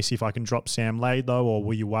won this if I can drop Sam Laidlow, or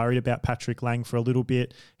were you worried about Patrick Lang for a little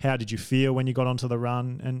bit? How did you feel when you got onto the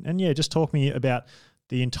run? And just talk me about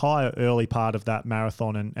the entire early part of that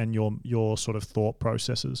marathon and your sort of thought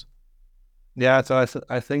processes. Yeah, so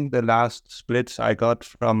I think the last splits I got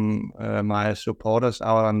from my supporters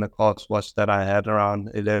out on the course was that I had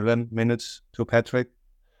around 11 minutes to Patrick.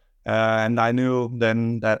 And I knew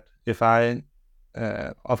then that if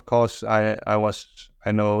of course, I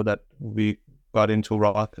know that we got into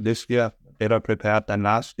Roth this year better prepared than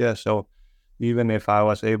last year. So even if I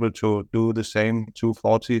was able to do the same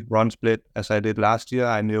 240 run split as I did last year,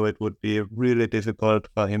 I knew it would be really difficult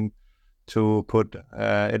for him to put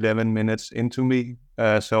 11 minutes into me.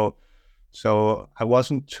 So I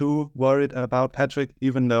wasn't too worried about Patrick,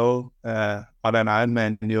 even though on an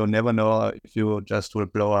Ironman, you never know if you just will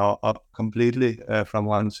blow up completely from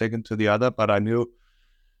 1 second to the other. But I knew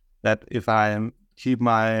that if I keep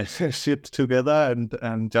my shit together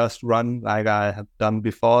and just run like I have done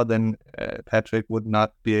before, then Patrick would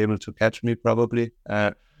not be able to catch me probably.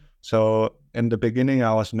 So in the beginning,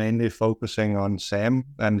 I was mainly focusing on Sam,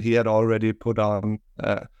 and he had already put on,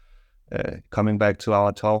 coming back to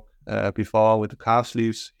our talk before with the calf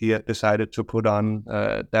sleeves, he had decided to put on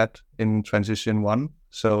that in transition 1.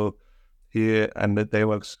 So it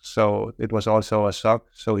was also a sock,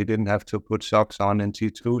 so he didn't have to put socks on in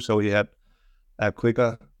T2. So he had a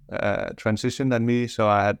quicker transition than me. So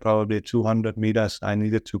I had probably 200 meters I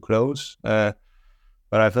needed to close. But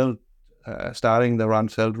I felt starting the run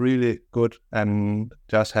felt really good, and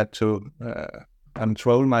just had to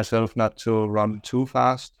control myself not to run too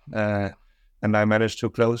fast. And I managed to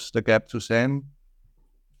close the gap to Sam.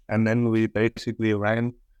 and then we basically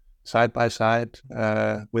ran side by side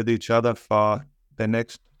with each other for the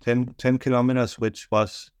next 10 kilometers, which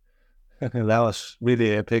was that was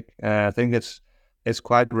really epic. I think it's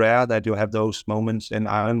quite rare that you have those moments in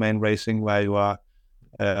Ironman racing where you are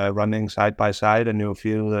running side by side and you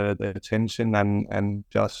feel the tension and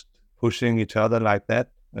just pushing each other like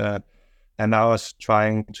that. And I was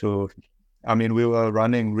trying to, I mean, we were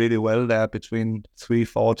running really well there between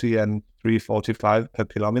 340 and 345 per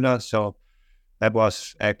kilometer. So that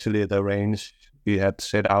was actually the range we had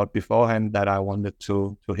set out beforehand that I wanted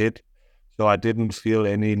to hit. So I didn't feel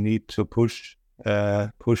any need to push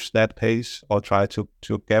that pace or try to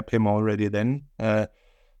gap him already then,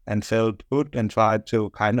 and felt good and tried to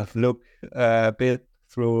kind of look a bit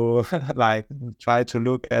through, like try to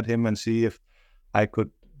look at him and see if I could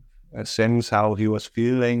sense how he was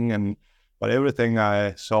feeling, but everything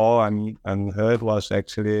I saw and heard was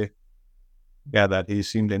actually, that he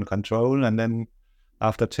seemed in control. And then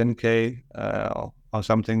after 10K or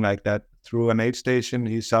something like that, through an aid station,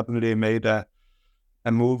 he suddenly made a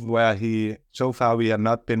move where so far we had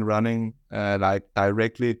not been running like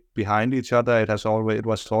directly behind each other. It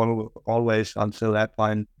was always until that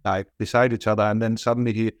point like beside each other, and then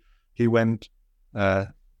suddenly he went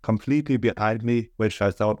completely behind me, which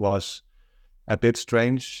I thought was a bit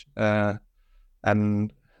strange,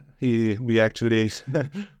 and we actually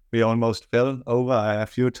we almost fell over a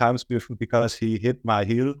few times because he hit my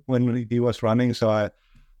heel when he was running. So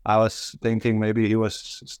I was thinking maybe he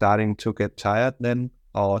was starting to get tired then,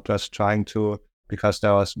 or just trying to, because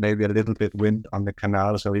there was maybe a little bit wind on the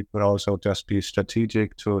canal, so he could also just be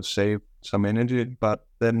strategic to save some energy. But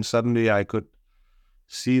then suddenly I could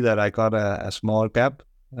see that I got a small gap,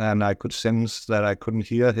 and I could sense that I couldn't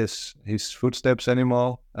hear his footsteps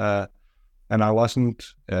anymore. And I wasn't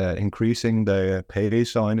increasing the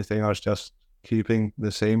pace or anything. I was just keeping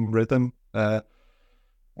the same rhythm.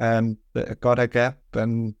 And got a gap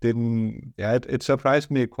and didn't. Yeah, it surprised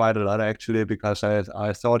me quite a lot actually, because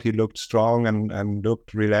I thought he looked strong and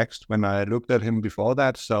looked relaxed when I looked at him before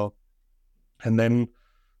that. So, and then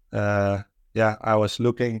I was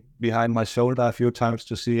looking behind my shoulder a few times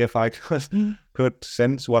to see if I could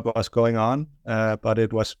sense what was going on. But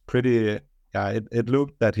it was pretty. Yeah, it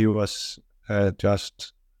looked that he was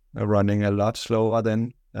just running a lot slower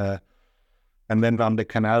then. And then on the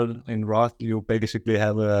canal in Roth, you basically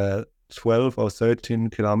have 12 or 13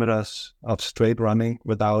 kilometers of straight running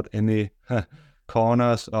without any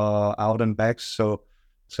corners or out and backs. So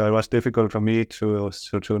it was difficult for me to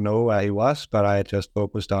know where he was, but I just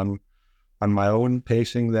focused on my own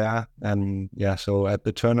pacing there. And so at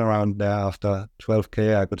the turnaround there after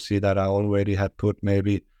 12K, I could see that I already had put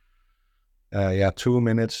maybe 2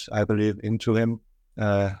 minutes, I believe, into him.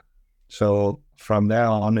 So from there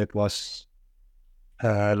on, it was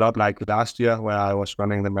a lot like last year, where I was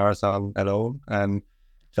running the marathon alone and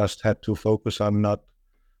just had to focus on not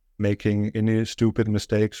making any stupid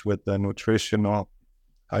mistakes with the nutrition or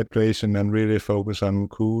hydration, and really focus on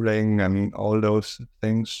cooling and all those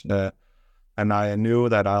things. And I knew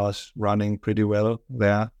that I was running pretty well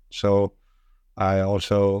there, so I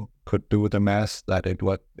also could do the math that it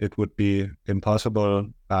would be impossible,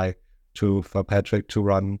 like for Patrick to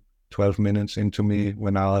run 12 minutes into me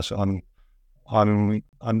when I was on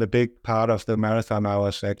the big part of the marathon. I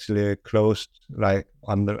was actually close, like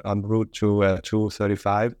on route to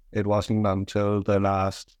 2:35. It wasn't until the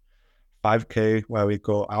last 5K where we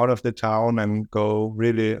go out of the town and go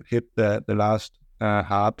really hit the last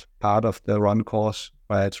hard part of the run course,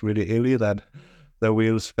 where it's really hilly, that the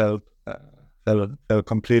wheels fell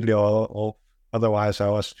completely off. Otherwise, I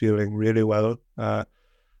was feeling really well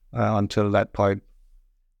until that point.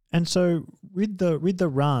 And so with the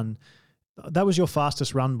run, that was your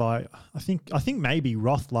fastest run by, I think maybe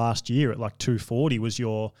Roth last year at like 2:40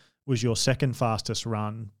 was your second fastest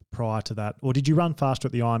run prior to that. Or did you run faster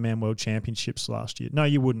at the Ironman World Championships last year? No,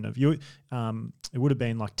 you wouldn't have. It would have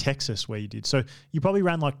been like Texas where you did. So you probably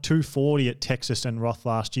ran like 2:40 at Texas and Roth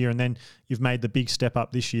last year, and then you've made the big step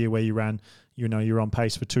up this year where you ran, you're on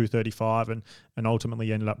pace for 2:35 and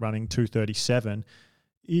ultimately ended up running 2:37.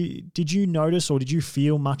 Did you notice, or did you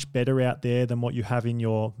feel much better out there than what you have in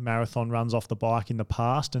your marathon runs off the bike in the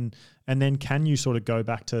past? And then can you sort of go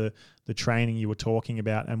back to the training you were talking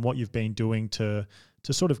about and what you've been doing to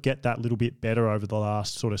sort of get that little bit better over the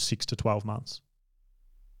last sort of 6 to 12 months?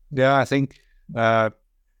 Yeah, I think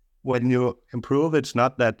when you improve, it's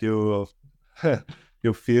not that you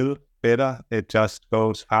you feel better, it just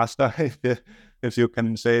goes faster, if you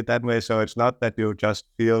can say it that way. So it's not that you just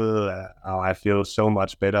feel, I feel so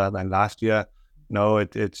much better than last year. No,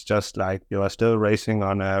 it's just like you are still racing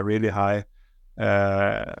on a really high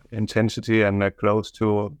intensity and close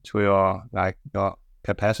to your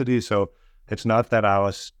capacity. So it's not that I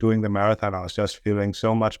was doing the marathon, I was just feeling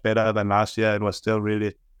so much better than last year. It was still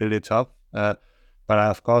really, really tough. But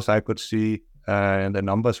of course I could see the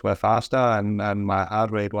numbers were faster and my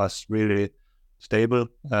heart rate was really stable,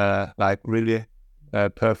 really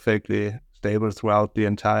perfectly stable throughout the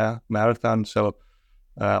entire marathon. So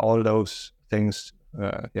all those things,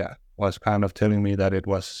 was kind of telling me that it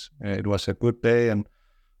was a good day. And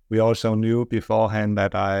we also knew beforehand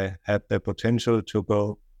that I had the potential to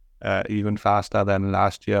go even faster than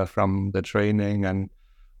last year from the training and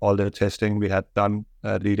all the testing we had done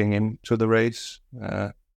leading into the race.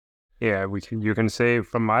 You can say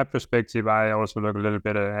from my perspective, I also look a little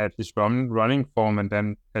bit at his running form, and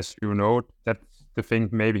then as you know, that's the thing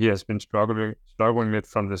maybe he has been struggling with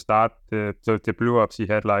from the start. The blue ups he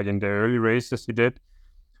had like in the early races he did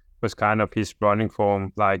was kind of his running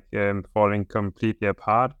form falling completely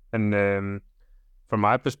apart. And from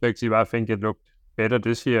my perspective, I think it looked better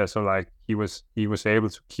this year. So like he was able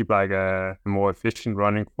to keep like a more efficient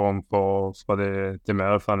running form for the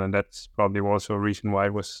marathon, and that's probably also a reason why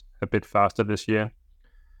it was a bit faster this year.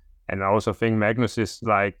 And I also think Magnus is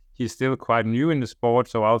like, he's still quite new in the sport,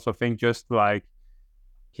 so I also think just like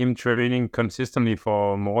him training consistently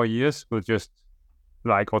for more years will just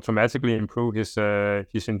like automatically improve his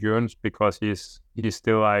endurance, because he's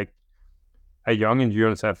still like a young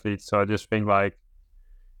endurance athlete. So I just think like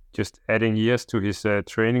just adding years to his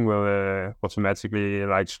training will automatically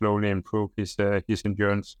like slowly improve his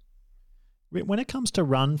endurance. When it comes to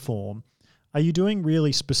run form, are you doing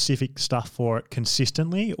really specific stuff for it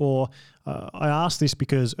consistently? Or I ask this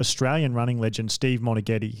because Australian running legend Steve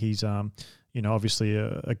Monaghetti, he's obviously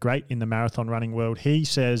a great in the marathon running world. He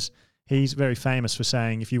says he's very famous for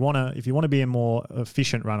saying if you want to be a more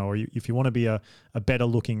efficient runner, or if you want to be a better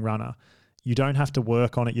looking runner, you don't have to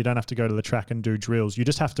work on it. You don't have to go to the track and do drills. You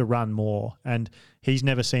just have to run more. And he's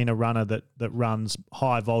never seen a runner that runs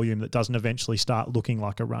high volume that doesn't eventually start looking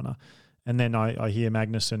like a runner. And then I hear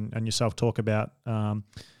Magnus and yourself talk about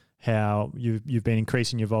how you've been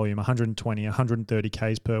increasing your volume 120, 130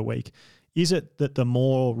 Ks per week. Is it that the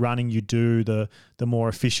more running you do, the more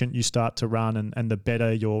efficient you start to run and the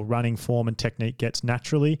better your running form and technique gets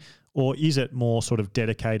naturally? Or is it more sort of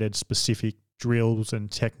dedicated, specific drills and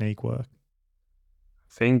technique work?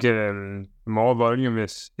 I think more volume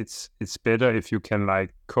it's better if you can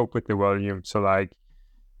like cope with the volume. So like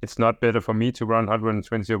it's not better for me to run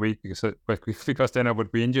 120 a week because then I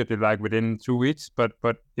would be injured like within 2 weeks. But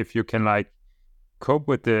if you can like cope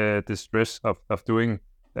with the stress of doing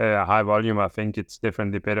a high volume, I think it's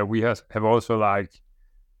definitely better. We have also like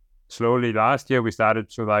slowly last year we started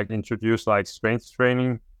to like introduce like strength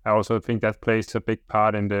training. I also think that plays a big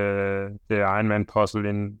part in the Ironman puzzle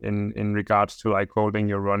in regards to like holding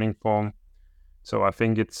your running form. So I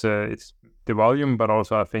think it's the volume, but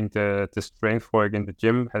also I think the strength work in the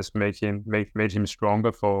gym has made him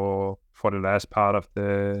stronger for the last part of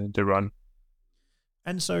the run.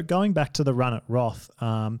 And so going back to the run at Roth,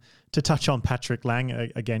 to touch on Patrick Lang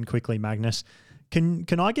again quickly, Magnus,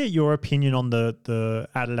 can I get your opinion on the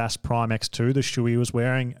Adidas Prime X2, the shoe he was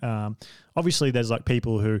wearing? Obviously, there's like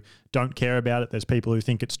people who don't care about it. There's people who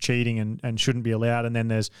think it's cheating and shouldn't be allowed. And then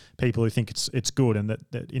there's people who think it's good and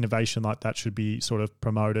that innovation like that should be sort of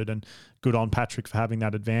promoted, and good on Patrick for having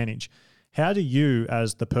that advantage. How do you,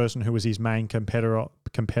 as the person who was his main competitor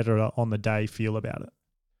on the day, feel about it?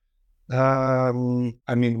 I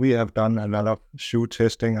mean, we have done a lot of shoe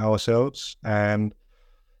testing ourselves, and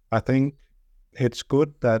I think it's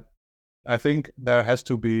good that I think there has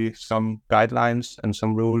to be some guidelines and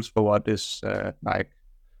some rules for what is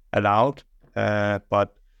allowed.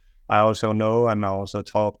 But I also know, and I also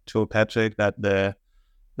talked to Patrick, that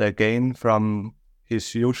the gain from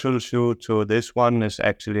his usual shoe to this one is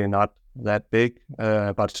actually not that big.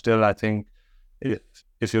 But still, I think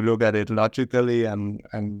if you look at it logically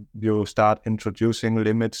and you start introducing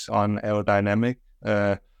limits on aerodynamic,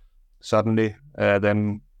 suddenly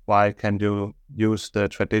then why can you use the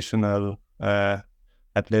traditional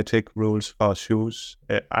athletic rules for shoes?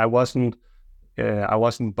 I wasn't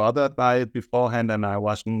bothered by it beforehand, and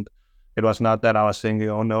it was not that I was thinking,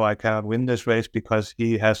 oh no, I cannot win this race because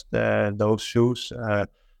he has those shoes.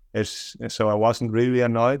 So I wasn't really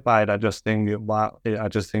annoyed by it. I just think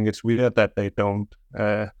it's weird that they don't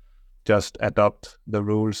just adopt the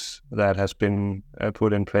rules that has been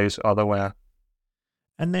put in place otherwhere.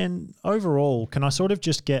 And then overall, can I sort of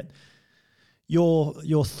just get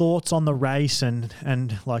your thoughts on the race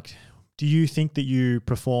and like, do you think that you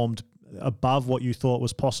performed above what you thought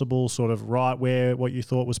was possible, sort of right where what you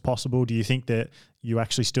thought was possible? Do you think that you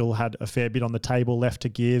actually still had a fair bit on the table left to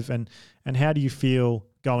give? And how do you feel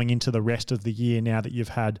going into the rest of the year now that you've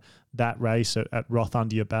had that race at Roth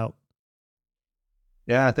under your belt?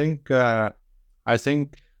 Yeah, I think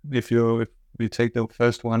if we take the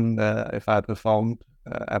first one, if I performed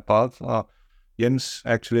above, Jens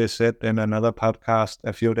actually said in another podcast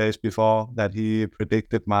a few days before that he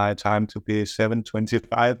predicted my time to be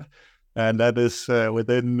 7:25, and that is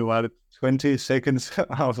within 20 seconds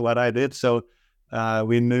of what I did. So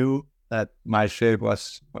we knew that my shape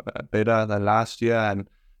was better than last year,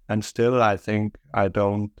 and still I think I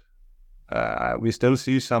don't. We still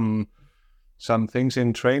see some things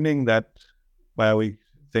in training where we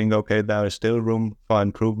think, okay, there is still room for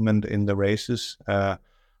improvement in the races.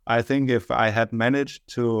 I think if I had managed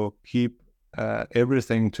to keep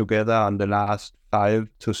everything together on the last 5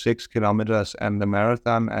 to 6 kilometers and the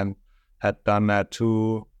marathon, and had done that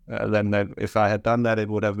if I had done that, it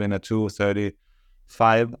would have been a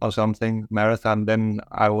 2:35 or something marathon. Then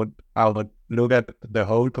I would look at the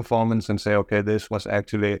whole performance and say, okay, this was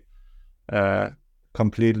actually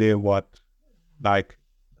completely like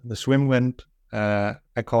the swim went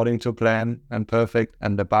according to plan and perfect,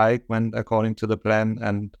 and the bike went according to the plan,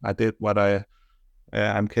 and I did what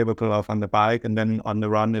I'm capable of on the bike. And then on the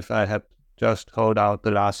run, if I had just hold out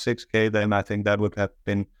the last 6K, then I think that would have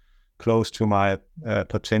been close to my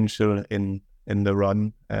potential in the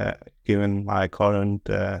run, given my current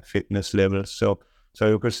fitness levels. So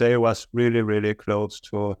you could say it was really, really close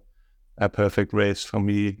to a perfect race for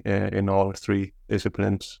me in all 3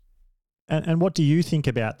 disciplines. And what do you think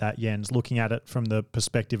about that, Jens, looking at it from the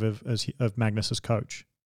perspective of Magnus as coach?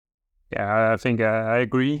 Yeah, I think I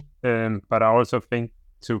agree. But I also think,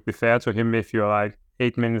 to be fair to him, if you're like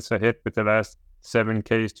 8 minutes ahead with the last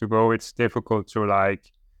 7Ks to go, it's difficult to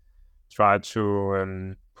like try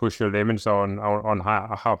to push your limits on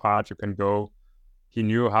how hard you can go. He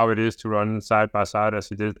knew how it is to run side by side as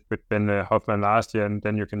he did with Ben Hoffman last year, and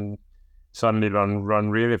then you can suddenly run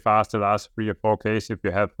really fast the last 3 or 4Ks if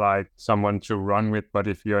you have like someone to run with. But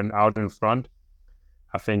if you're out in front,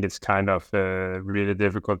 I think it's kind of really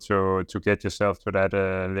difficult to get yourself to that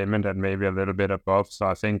limit and maybe a little bit above. So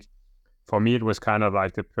I think for me it was kind of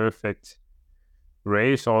like the perfect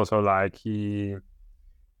race. Also, like he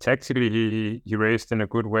raced in a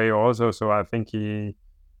good way also. So I think he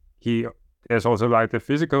there's also like the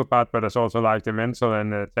physical part, but there's also like the mental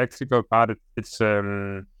and the tactical part.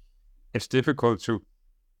 It's difficult to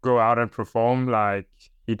go out and perform like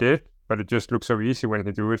he did, but it just looks so easy when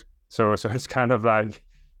he do it. So it's kind of like,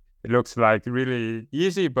 it looks like really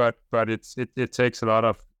easy, but it takes a lot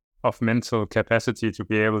of mental capacity to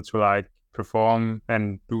be able to like perform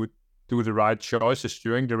and do the right choices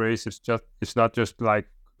during the race. It's not just like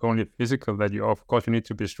only physical, that you, of course you need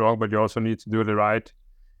to be strong, but you also need to do the right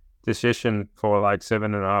decision for like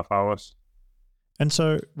 7.5 hours. And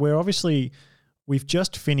so we've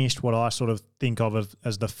just finished what I sort of think of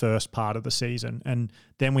as the first part of the season, and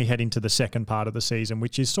then we head into the second part of the season,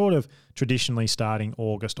 which is sort of traditionally starting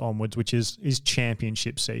August onwards, which is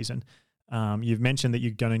championship season. You've mentioned that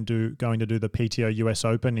you're going to do the PTO US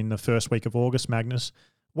Open in the first week of August, Magnus.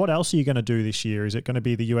 What else are you going to do this year? Is it going to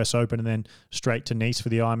be the US Open and then straight to Nice for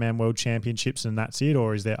the Ironman World Championships and that's it,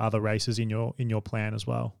 or is there other races in your plan as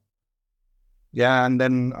well? Yeah, and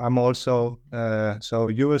then I'm also so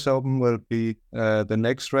US Open will be the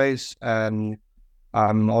next race, and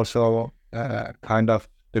I'm also kind of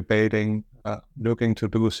debating looking to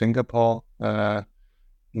do Singapore on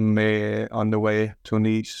the way to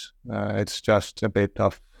Nice. It's just a bit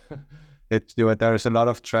of there is a lot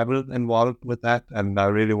of travel involved with that, and I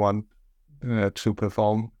really want to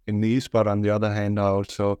perform in Nice. But on the other hand,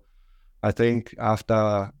 I think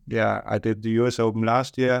after, I did the US Open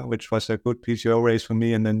last year, which was a good PTO race for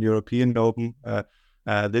me, and then European Open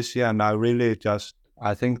this year. And I really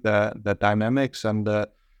I think the dynamics and the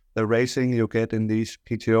racing you get in these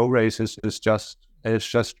PTO races is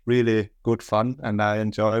just really good fun. And I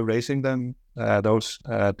enjoy racing them, those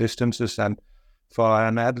distances. And for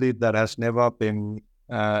an athlete that has never been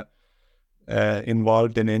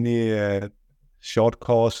involved in any short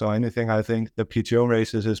course or anything, I think the PTO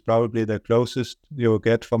races is probably the closest you'll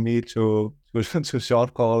get for me to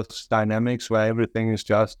short course dynamics, where everything is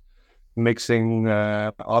just mixing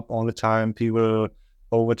up all the time, people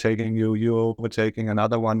overtaking you overtaking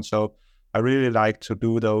another one. So I really like to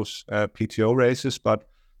do those PTO races, but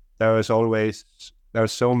there are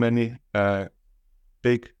so many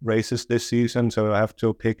big races this season, so you have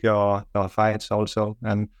to pick your fights also.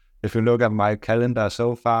 And if you look at my calendar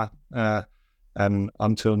so far, and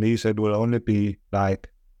until Nice, it will only be like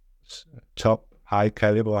top high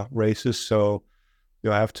caliber races. So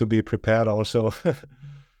you have to be prepared also.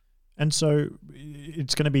 And so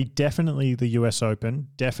it's going to be definitely the US Open,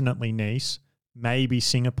 definitely Nice, maybe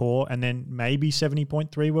Singapore, and then maybe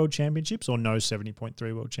 70.3 World Championships, or no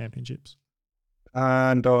 70.3 World Championships?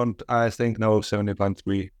 And I think no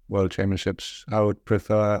 70.3 World Championships. I would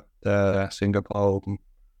prefer the Singapore Open.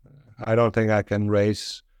 I don't think I can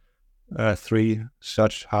race 3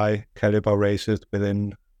 such high caliber races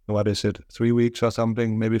within, 3 weeks or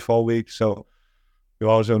something, maybe 4 weeks. So you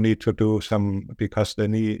also need to do some, because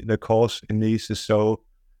the course in Nice is so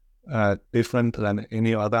different than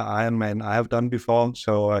any other Ironman I have done before.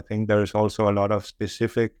 So I think there is also a lot of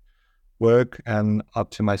specific work and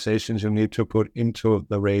optimizations you need to put into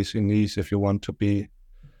the race in Nice if you want to be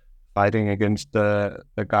fighting against the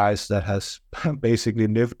guys that has basically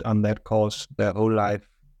lived on that course their whole life.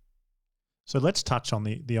 So let's touch on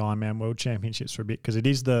the Ironman World Championships for a bit, because it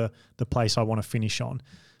is the place I want to finish on.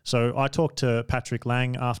 So I talked to Patrick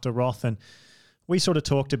Lang after Roth, and we sort of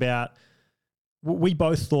talked about, we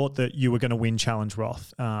both thought that you were going to win Challenge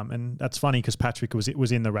Roth. And that's funny because Patrick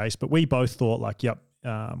was in the race, but we both thought like,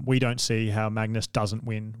 we don't see how Magnus doesn't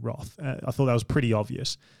win Roth. I thought that was pretty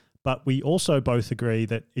obvious. But we also both agree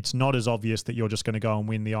that it's not as obvious that you're just going to go and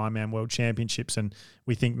win the Ironman World Championships. And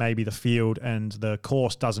we think maybe the field and the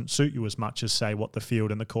course doesn't suit you as much as, say, what the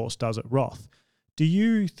field and the course does at Roth. Do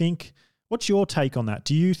you think, what's your take on that?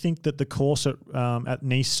 Do you think that the course at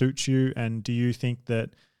Nice suits you? And do you think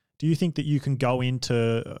that you can go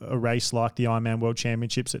into a race like the Ironman World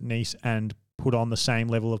Championships at Nice and put on the same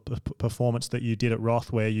level of performance that you did at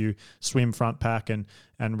Roth, where you swim front pack and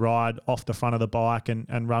ride off the front of the bike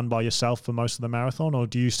and run by yourself for most of the marathon? Or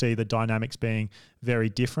do you see the dynamics being very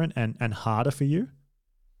different and harder for you?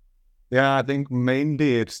 Yeah, I think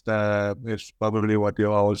mainly it's probably what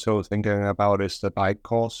you're also thinking about is the bike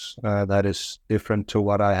course. That is different to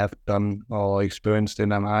what I have done or experienced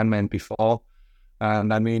in an Ironman before.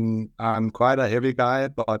 And I mean, I'm quite a heavy guy,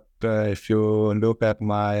 but if you look at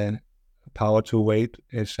my power to weight,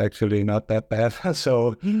 it's actually not that bad.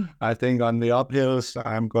 So I think on the uphills,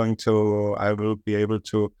 I will be able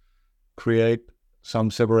to create some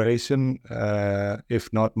separation,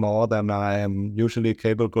 if not more than I am usually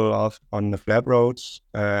capable of on the flat roads.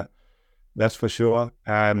 That's for sure.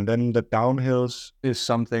 And then the downhills is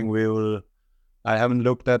something I haven't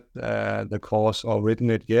looked at the course or written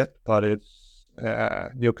it yet, but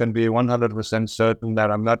you can be 100% certain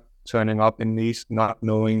that I'm not turning up in Nice not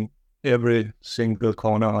knowing every single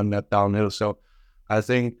corner on that downhill. So I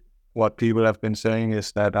think what people have been saying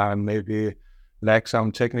is that I maybe lack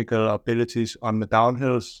some technical abilities on the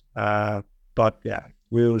downhills. But yeah,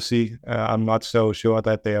 we will see. I'm not so sure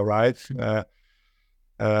that they are right.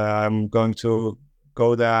 I'm going to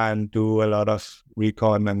go there and do a lot of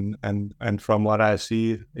recon, and from what I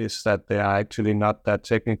see is that they are actually not that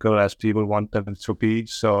technical as people want them to be.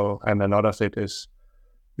 So, and a lot of it is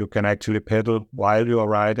you can actually pedal while you are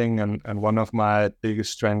riding, and one of my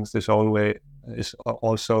biggest strengths is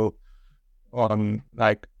also on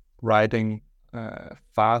like riding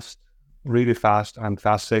fast, really fast and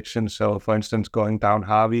fast sections. So for instance, going down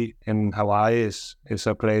Harvey in Hawaii is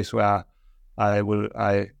a place where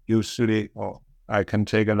I usually, or I can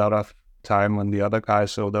take a lot of time on the other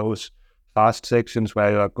guys. So those fast sections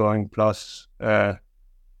where you're going plus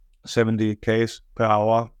 70 k's per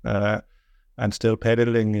hour and still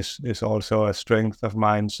pedaling is also a strength of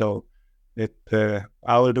mine. So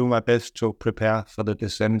I will do my best to prepare for the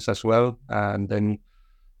descents as well, and then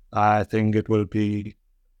I think it will be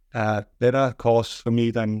a better course for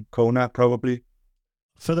me than Kona probably.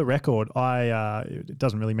 For the record, it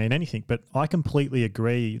doesn't really mean anything, but I completely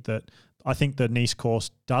agree that I think the Nice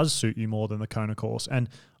course does suit you more than the Kona course. And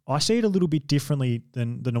I see it a little bit differently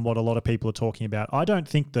than what a lot of people are talking about. I don't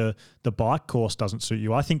think the bike course doesn't suit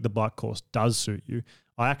you. I think the bike course does suit you.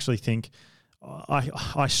 I actually think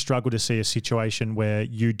I struggle to see a situation where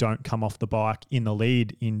you don't come off the bike in the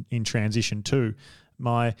lead in transition too.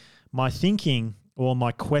 My thinking, or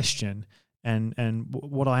my question, and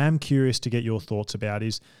what I am curious to get your thoughts about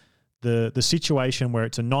is the situation where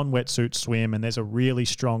it's a non-wetsuit swim and there's a really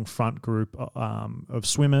strong front group of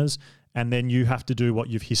swimmers, and then you have to do what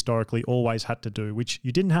you've historically always had to do, which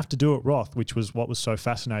you didn't have to do at Roth, which was what was so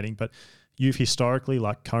fascinating. But you've historically,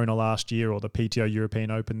 like Kona last year or the PTO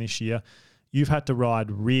European Open this year, you've had to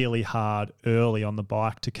ride really hard early on the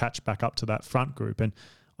bike to catch back up to that front group. And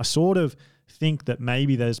I sort of think that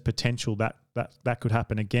maybe there's potential that could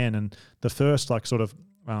happen again. And the first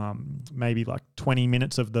maybe 20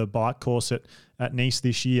 minutes of the bike course at Nice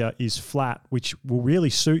this year is flat, which will really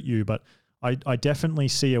suit you. But I definitely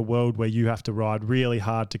see a world where you have to ride really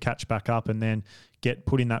hard to catch back up and then get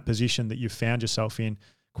put in that position that you've found yourself in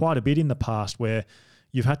quite a bit in the past, where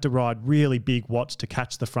you've had to ride really big watts to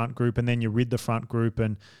catch the front group, and then you rid the front group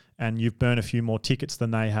and you've burned a few more tickets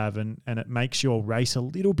than they have, and it makes your race a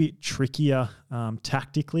little bit trickier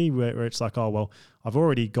tactically, where it's like, oh, well, I've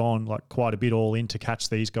already gone like quite a bit all in to catch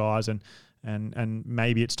these guys, and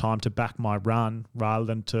maybe it's time to back my run rather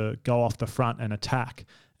than to go off the front and attack.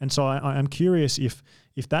 And so I'm curious if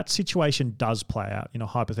that situation does play out in a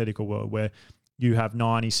hypothetical world where you have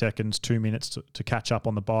 90 seconds, 2 minutes to catch up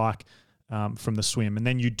on the bike from the swim, and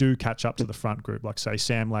then you do catch up to the front group, like say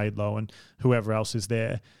Sam Laidlow and whoever else is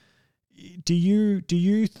there. Do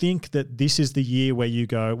you think that this is the year where you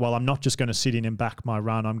go, well, I'm not just going to sit in and back my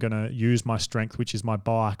run. I'm going to use my strength, which is my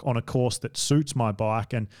bike, on a course that suits my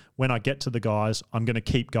bike. And when I get to the guys, I'm going to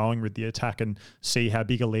keep going with the attack and see how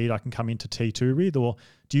big a lead I can come into T2 with? Or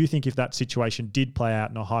do you think if that situation did play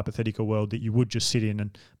out in a hypothetical world that you would just sit in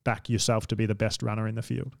and back yourself to be the best runner in the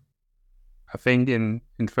field? I think in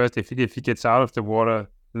first, if he gets out of the water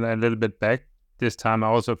a little bit back this time, I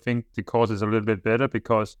also think the course is a little bit better,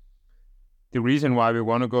 because the reason why we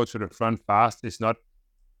want to go to the front fast is not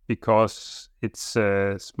because it's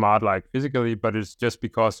smart like physically, but it's just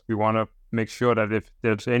because we want to make sure that if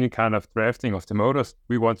there's any kind of drafting of the motors,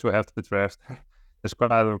 we want to have the draft. It's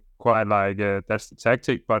quite like that's the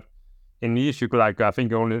tactic. But in niche, you could like, I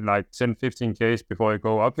think only like 10-15 Ks before you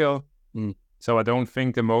go uphill. So I don't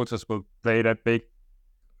think the motors will play that big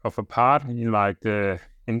of a part in like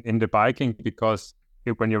in the biking, because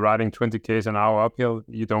when you're riding 20 Ks an hour uphill,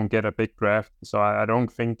 you don't get a big draft. So I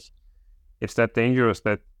don't think it's that dangerous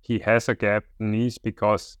that he has a gap in niche,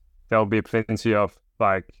 because there'll be plenty of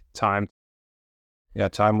like time. Yeah,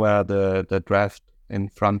 time where the draft in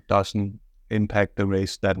front doesn't impact the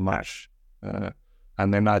race that much.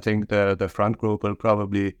 And then I think the front group will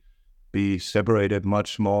probably be separated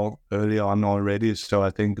much more early on already. So I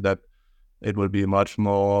think that it will be much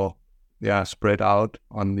more spread out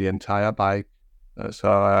on the entire bike.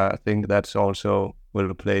 So I think that's also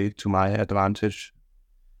will play to my advantage.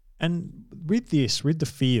 And with the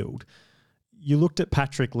field, you looked at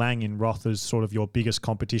Patrick Lang in Roth as sort of your biggest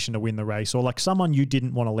competition to win the race, or like someone you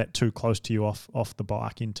didn't want to let too close to you off the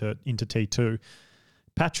bike into T2.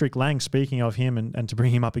 Patrick Lang, speaking of him, and to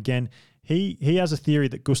bring him up again, he has a theory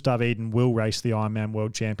that Gustav Iden will race the Ironman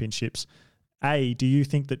World Championships. A, do you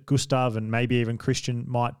think that Gustav and maybe even Christian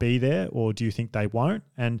might be there, or do you think they won't?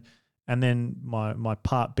 And then my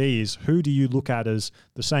part B is, who do you look at as,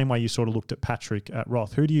 the same way you sort of looked at Patrick at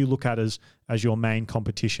Roth, who do you look at as your main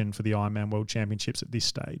competition for the Ironman World Championships at this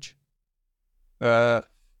stage?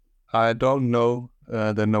 I don't know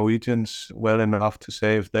the Norwegians well enough to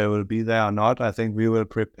say if they will be there or not. I think we will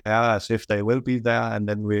prepare as if they will be there, and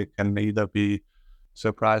then we can either be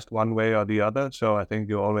surprised one way or the other. So I think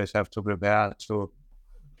you always have to prepare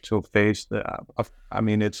to face the. I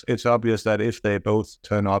mean, it's obvious that if they both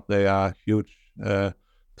turn up, they are huge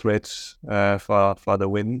threats for the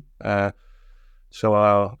win.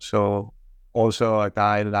 So also a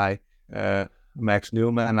guy like Max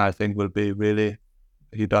Newman, I think, will be really.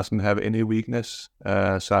 He doesn't have any weakness,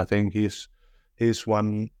 so I think he's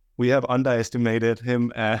one. We have underestimated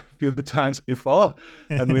him a few times before,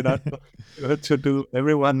 and we're not going to do.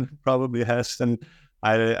 Everyone probably has, and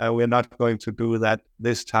we're not going to do that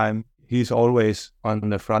this time. He's always on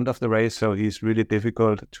the front of the race, so he's really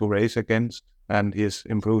difficult to race against, and he's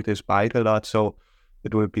improved his bike a lot. So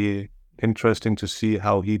it will be interesting to see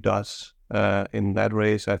how he does in that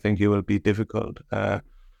race. I think he will be difficult, and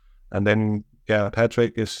then. Yeah,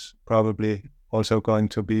 Patrick is probably also going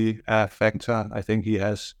to be a factor. I think he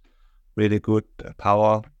has really good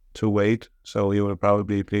power to weight, so he will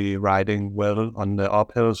probably be riding well on the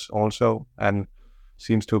uphills also, and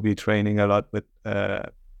seems to be training a lot with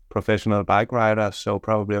professional bike riders, so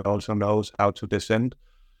probably also knows how to descend.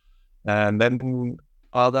 And then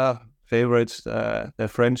other favorites, the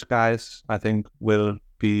French guys, I think will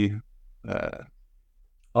be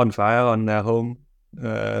on fire on their home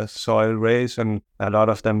soil race, and a lot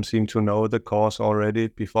of them seem to know the course already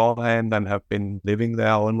beforehand and have been living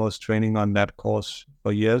there, almost training on that course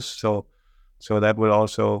for years. So that will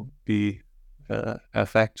also be a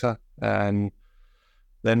factor. And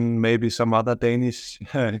then maybe some other Danish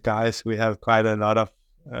guys. We have quite a lot of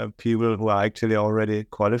people who are actually already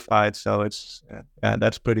qualified, so it's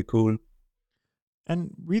that's pretty cool.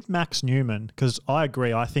 And with Max Newman, because I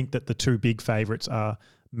agree, I think that the two big favourites are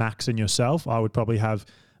Max and yourself. I would probably have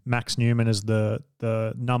Max Newman as the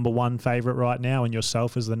number one favorite right now and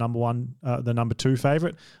yourself as the number two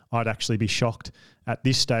favorite. I'd actually be shocked at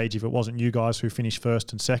this stage if it wasn't you guys who finished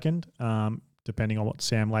first and second, depending on what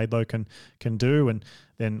Sam Laidlow can do. And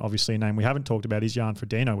then obviously a name we haven't talked about is Jan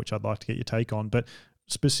Frodeno, which I'd like to get your take on. But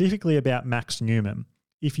specifically about Max Newman,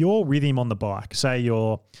 if you're with him on the bike, say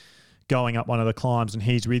you're going up one of the climbs and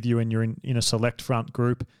he's with you and you're in a select front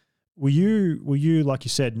group, will you, like you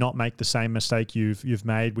said, not make the same mistake you've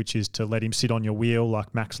made, which is to let him sit on your wheel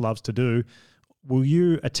like Max loves to do? Will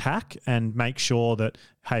you attack and make sure that,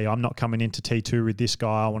 hey, I'm not coming into T2 with this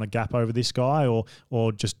guy, I want to gap over this guy,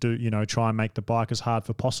 or just try and make the bike as hard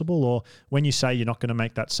for possible? Or when you say you're not going to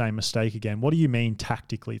make that same mistake again, what do you mean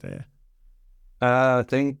tactically there? I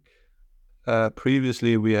think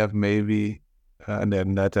previously we have maybe, and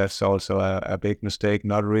then that's also a big mistake,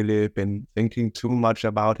 not really been thinking too much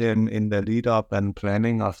about him in the lead up and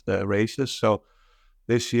planning of the races. So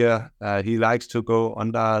this year he likes to go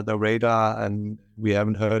under the radar, and we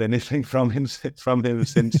haven't heard anything from him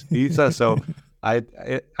since either. So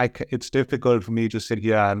it's difficult for me to sit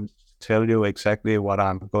here and tell you exactly what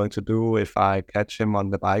I'm going to do if I catch him on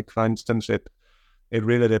the bike, for instance. It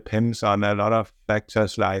really depends on a lot of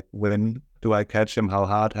factors, like when do I catch him, how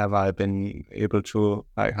hard have I been able to,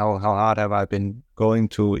 like how hard have I been going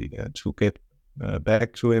to get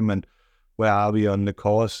back to him, and where are we on the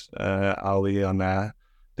course? Are we on a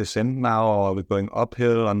descent now, or are we going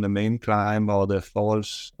uphill on the main climb or the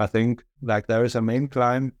falls? I think like there is a main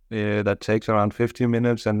climb that takes around 50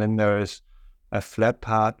 minutes, and then there is a flat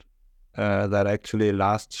part that actually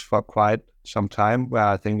lasts for quite some time, where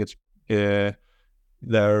I think it's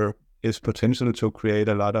there is potential to create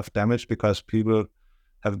a lot of damage because people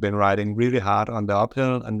have been riding really hard on the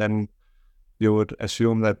uphill, and then you would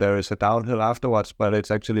assume that there is a downhill afterwards, but it's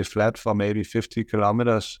actually flat for maybe 50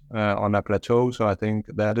 kilometers on a plateau. So I think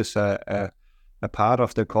that is a part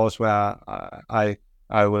of the course where I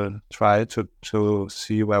will try to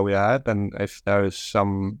see where we are at and if there is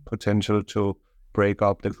some potential to break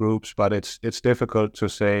up the groups. But it's difficult to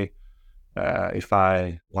say if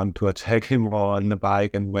I want to attack him or on the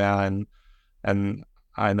bike and where, and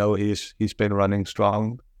I know he's been running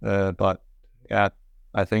strong, but yeah,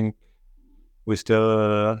 I think we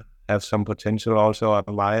still have some potential also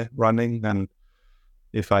on my running, and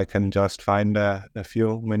if I can just find a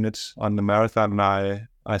few minutes on the marathon,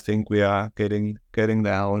 I think we are getting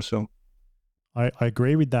there also. I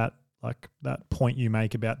agree with that. Like that point you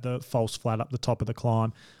make about the false flat up the top of the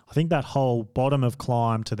climb. I think that whole bottom of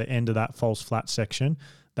climb to the end of that false flat section,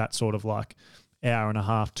 that sort of like hour and a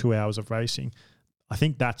half, 2 hours of racing, I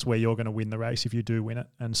think that's where you're going to win the race if you do win it.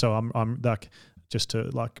 And so I'm like, just to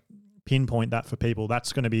like pinpoint that for people,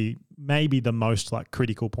 that's going to be maybe the most like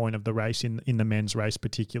critical point of the race in the men's race,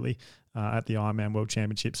 particularly at the Ironman World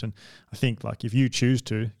Championships. And I think like if you choose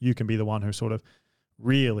to, you can be the one who sort of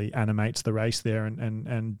really animates the race there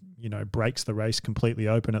and breaks the race completely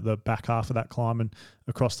open at the back half of that climb and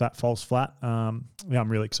across that false flat. I'm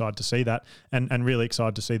really excited to see that and really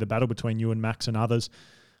excited to see the battle between you and Max and others.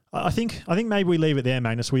 I think maybe we leave it there,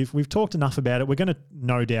 Magnus. We've talked enough about it. We're going to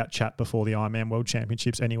no doubt chat before the Ironman World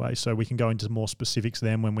Championships anyway, so we can go into more specifics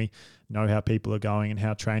then when we know how people are going and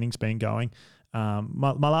how training's been going.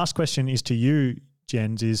 My last question is to you,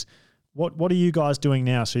 Jens, is what are you guys doing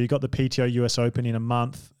now? So you got the PTO US Open in a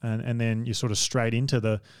month, and then you're sort of straight into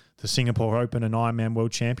the Singapore Open and Ironman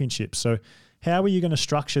World Championships. So how are you going to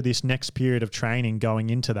structure this next period of training going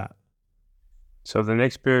into that? So the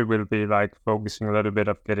next period will be like focusing a little bit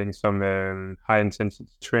of getting some high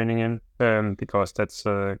intensity training in, because that's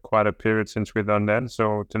quite a period since we've done that.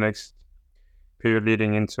 So the next period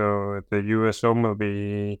leading into the US Open will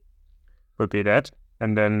be that,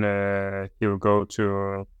 and then he will go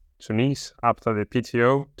to Nice after the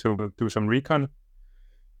PTO to do some recon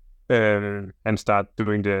and start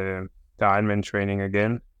doing the Ironman training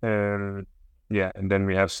again. And then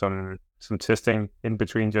we have some testing in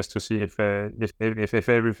between just to see if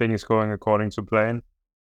everything is going according to plan.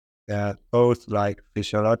 Yeah, both like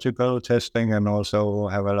physiological testing and also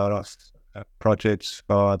have a lot of projects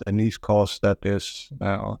for the Nice course that is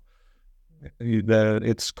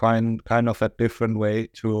it's kind of a different way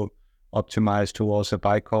to optimize towards a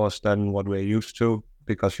bike course than what we're used to,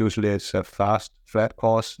 because usually it's a fast flat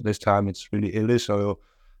course. This time it's really hilly, so you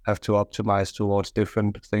have to optimize towards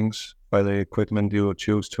different things for the equipment you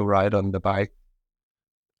choose to ride on the bike.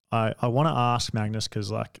 I want to ask Magnus,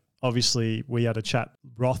 because like obviously we had a chat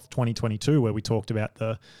Roth 2022 where we talked about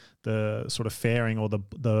the sort of fairing or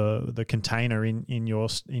the container in your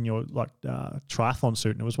like triathlon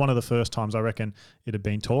suit, and it was one of the first times I reckon it had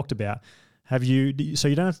been talked about. Have you? So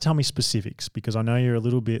you don't have to tell me specifics because I know you're a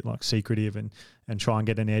little bit like secretive and try and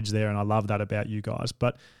get an edge there, and I love that about you guys.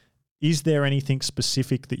 But is there anything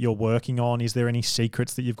specific that you're working on? Is there any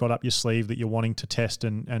secrets that you've got up your sleeve that you're wanting to test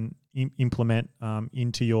and implement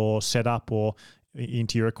into your setup or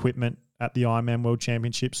into your equipment at the Ironman World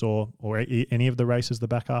Championships or any of the races the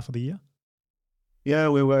back half of the year? Yeah,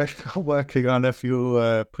 we were working on a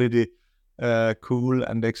few pretty cool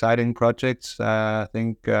and exciting projects. I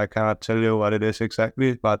think I cannot tell you what it is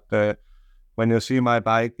exactly, but when you see my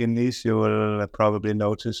bike in Nice, you will probably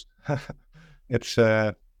notice. It's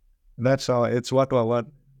that's all. It's what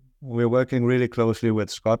we're working really closely with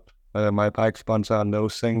Scott, my bike sponsor, on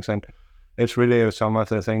those things, and it's really some of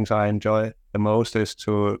the things I enjoy the most is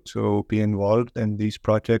to be involved in these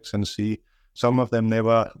projects and see. Some of them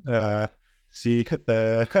never see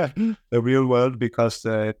the real world because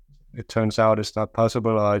it turns out it's not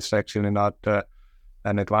possible or it's actually not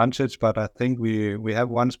an advantage. But I think we have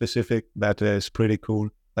one specific that is pretty cool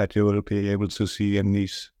that you will be able to see in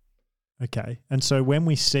these. Okay. And so when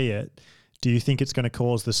we see it, do you think it's going to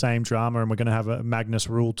cause the same drama and we're going to have a Magnus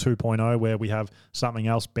Rule 2.0 where we have something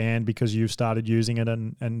else banned because you've started using it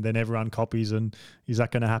and then everyone copies? And is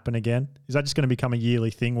that going to happen again? Is that just going to become a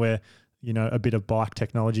yearly thing where, you know, a bit of bike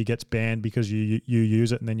technology gets banned because you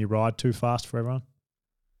use it and then you ride too fast for everyone?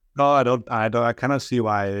 No, I don't. I cannot see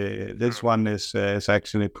why this one is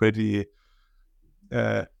actually pretty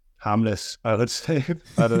harmless, I would say.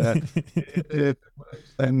 But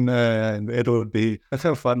then it would be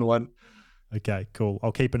a fun one. Okay, cool.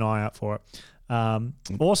 I'll keep an eye out for it.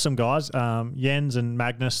 Awesome, guys. Jens and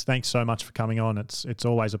Magnus, thanks so much for coming on. It's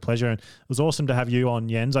always a pleasure, and it was awesome to have you on,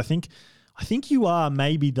 Jens. I think you are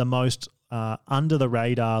maybe the most under the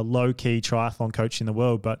radar, low key triathlon coach in the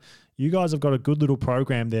world, but you guys have got a good little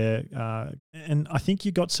program there, and I think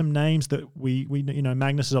you got some names that we you know,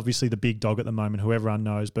 Magnus is obviously the big dog at the moment, who everyone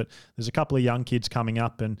knows, but there's a couple of young kids coming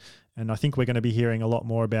up, and I think we're going to be hearing a lot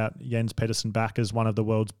more about Jens Pedersen back as one of the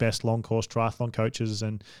world's best long course triathlon coaches,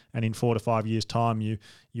 and in 4 to 5 years' time,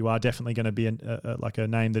 you are definitely going to be like a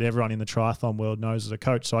name that everyone in the triathlon world knows as a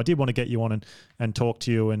coach. So I did want to get you on and talk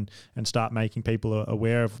to you and start making people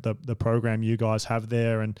aware of the program you guys have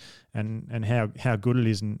there and how good it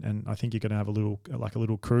is, and I think you're going to have a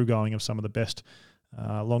little crew going of some of the best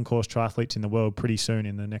long course triathletes in the world pretty soon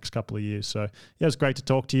in the next couple of years. So yeah, it's great to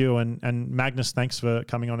talk to you, and Magnus, thanks for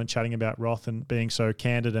coming on and chatting about Roth and being so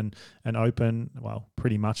candid and open. Well,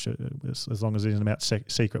 pretty much as long as it isn't about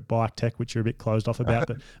secret bike tech, which you're a bit closed off about,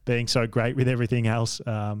 but being so great with everything else.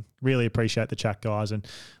 Really appreciate the chat, guys, and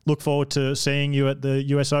look forward to seeing you at the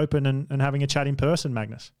US Open and having a chat in person,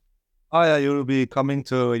 Magnus. Oh yeah, you'll be coming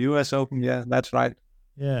to US Open. Yeah, that's right.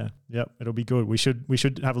 Yeah, yep, it'll be good. We should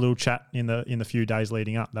have a little chat in the few days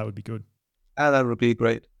leading up. That would be good. That would be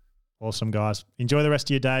great. Awesome, guys. Enjoy the rest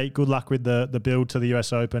of your day. Good luck with the build to the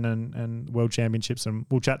US Open and World Championships, and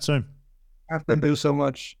we'll chat soon. Thank you so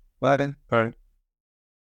much. Bye then. Bye.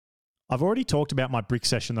 I've already talked about my brick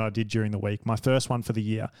session that I did during the week, my first one for the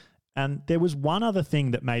year, and there was one other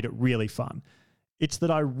thing that made it really fun. It's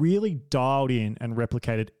that I really dialed in and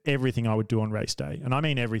replicated everything I would do on race day. And I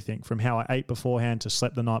mean everything from how I ate beforehand to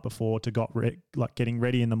slept the night before to getting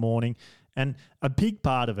ready in the morning. And a big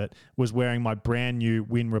part of it was wearing my brand new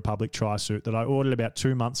Win Republic tri-suit that I ordered about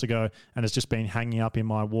 2 months ago and has just been hanging up in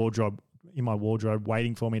my wardrobe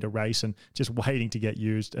waiting for me to race and just waiting to get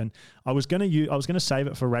used. And I was going to save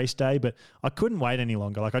it for race day, but I couldn't wait any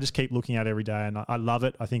longer. Like, I just keep looking at it every day, and I love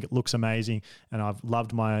it. I think it looks amazing, and I've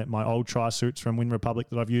loved my old tri-suits from Win Republic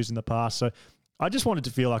that I've used in the past. So I just wanted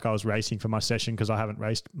to feel like I was racing for my session because I haven't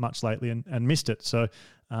raced much lately and missed it. So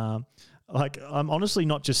I'm honestly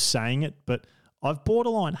not just saying it, but I've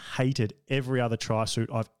borderline hated every other tri-suit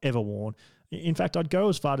I've ever worn. In fact, I'd go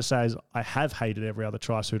as far to say as I have hated every other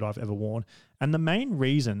tri-suit I've ever worn. And the main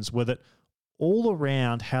reasons were that all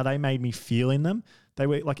around how they made me feel in them, they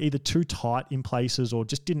were like either too tight in places or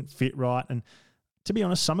just didn't fit right. And to be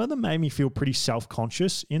honest, some of them made me feel pretty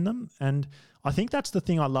self-conscious in them. And I think that's the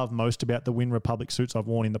thing I love most about the Win Republic suits I've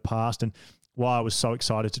worn in the past and why I was so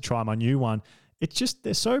excited to try my new one. It's just,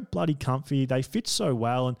 they're so bloody comfy. They fit so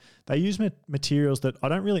well, and they use materials that I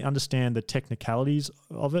don't really understand the technicalities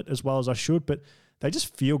of it as well as I should, but they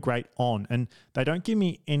just feel great on, and they don't give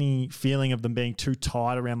me any feeling of them being too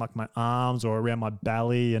tight around like my arms or around my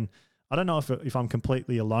belly. And I don't know if I'm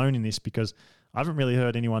completely alone in this because I haven't really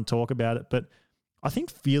heard anyone talk about it, but I think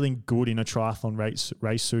feeling good in a triathlon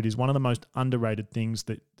race suit is one of the most underrated things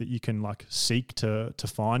that you can like seek to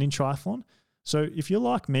find in triathlon. So if you're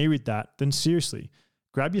like me with that, then seriously,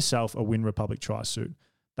 grab yourself a Win Republic tri-suit.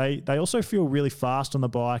 They also feel really fast on the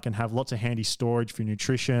bike and have lots of handy storage for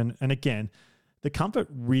nutrition. And again, the comfort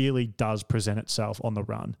really does present itself on the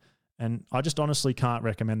run. And I just honestly can't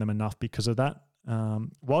recommend them enough because of that.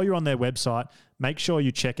 While you're on their website, make sure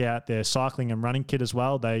you check out their cycling and running kit as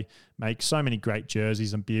well. They make so many great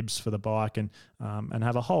jerseys and bibs for the bike, and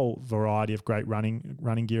have a whole variety of great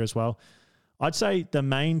running gear as well. I'd say the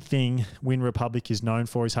main thing Win Republic is known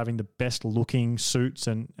for is having the best looking suits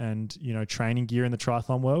and training gear in the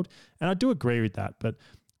triathlon world. And I do agree with that, but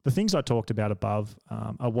the things I talked about above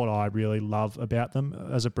are what I really love about them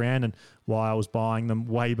as a brand and why I was buying them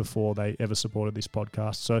way before they ever supported this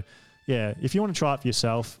podcast. So yeah, if you want to try it for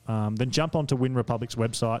yourself, then jump onto Win Republic's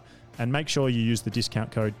website and make sure you use the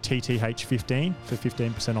discount code TTH15 for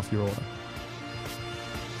 15% off your order.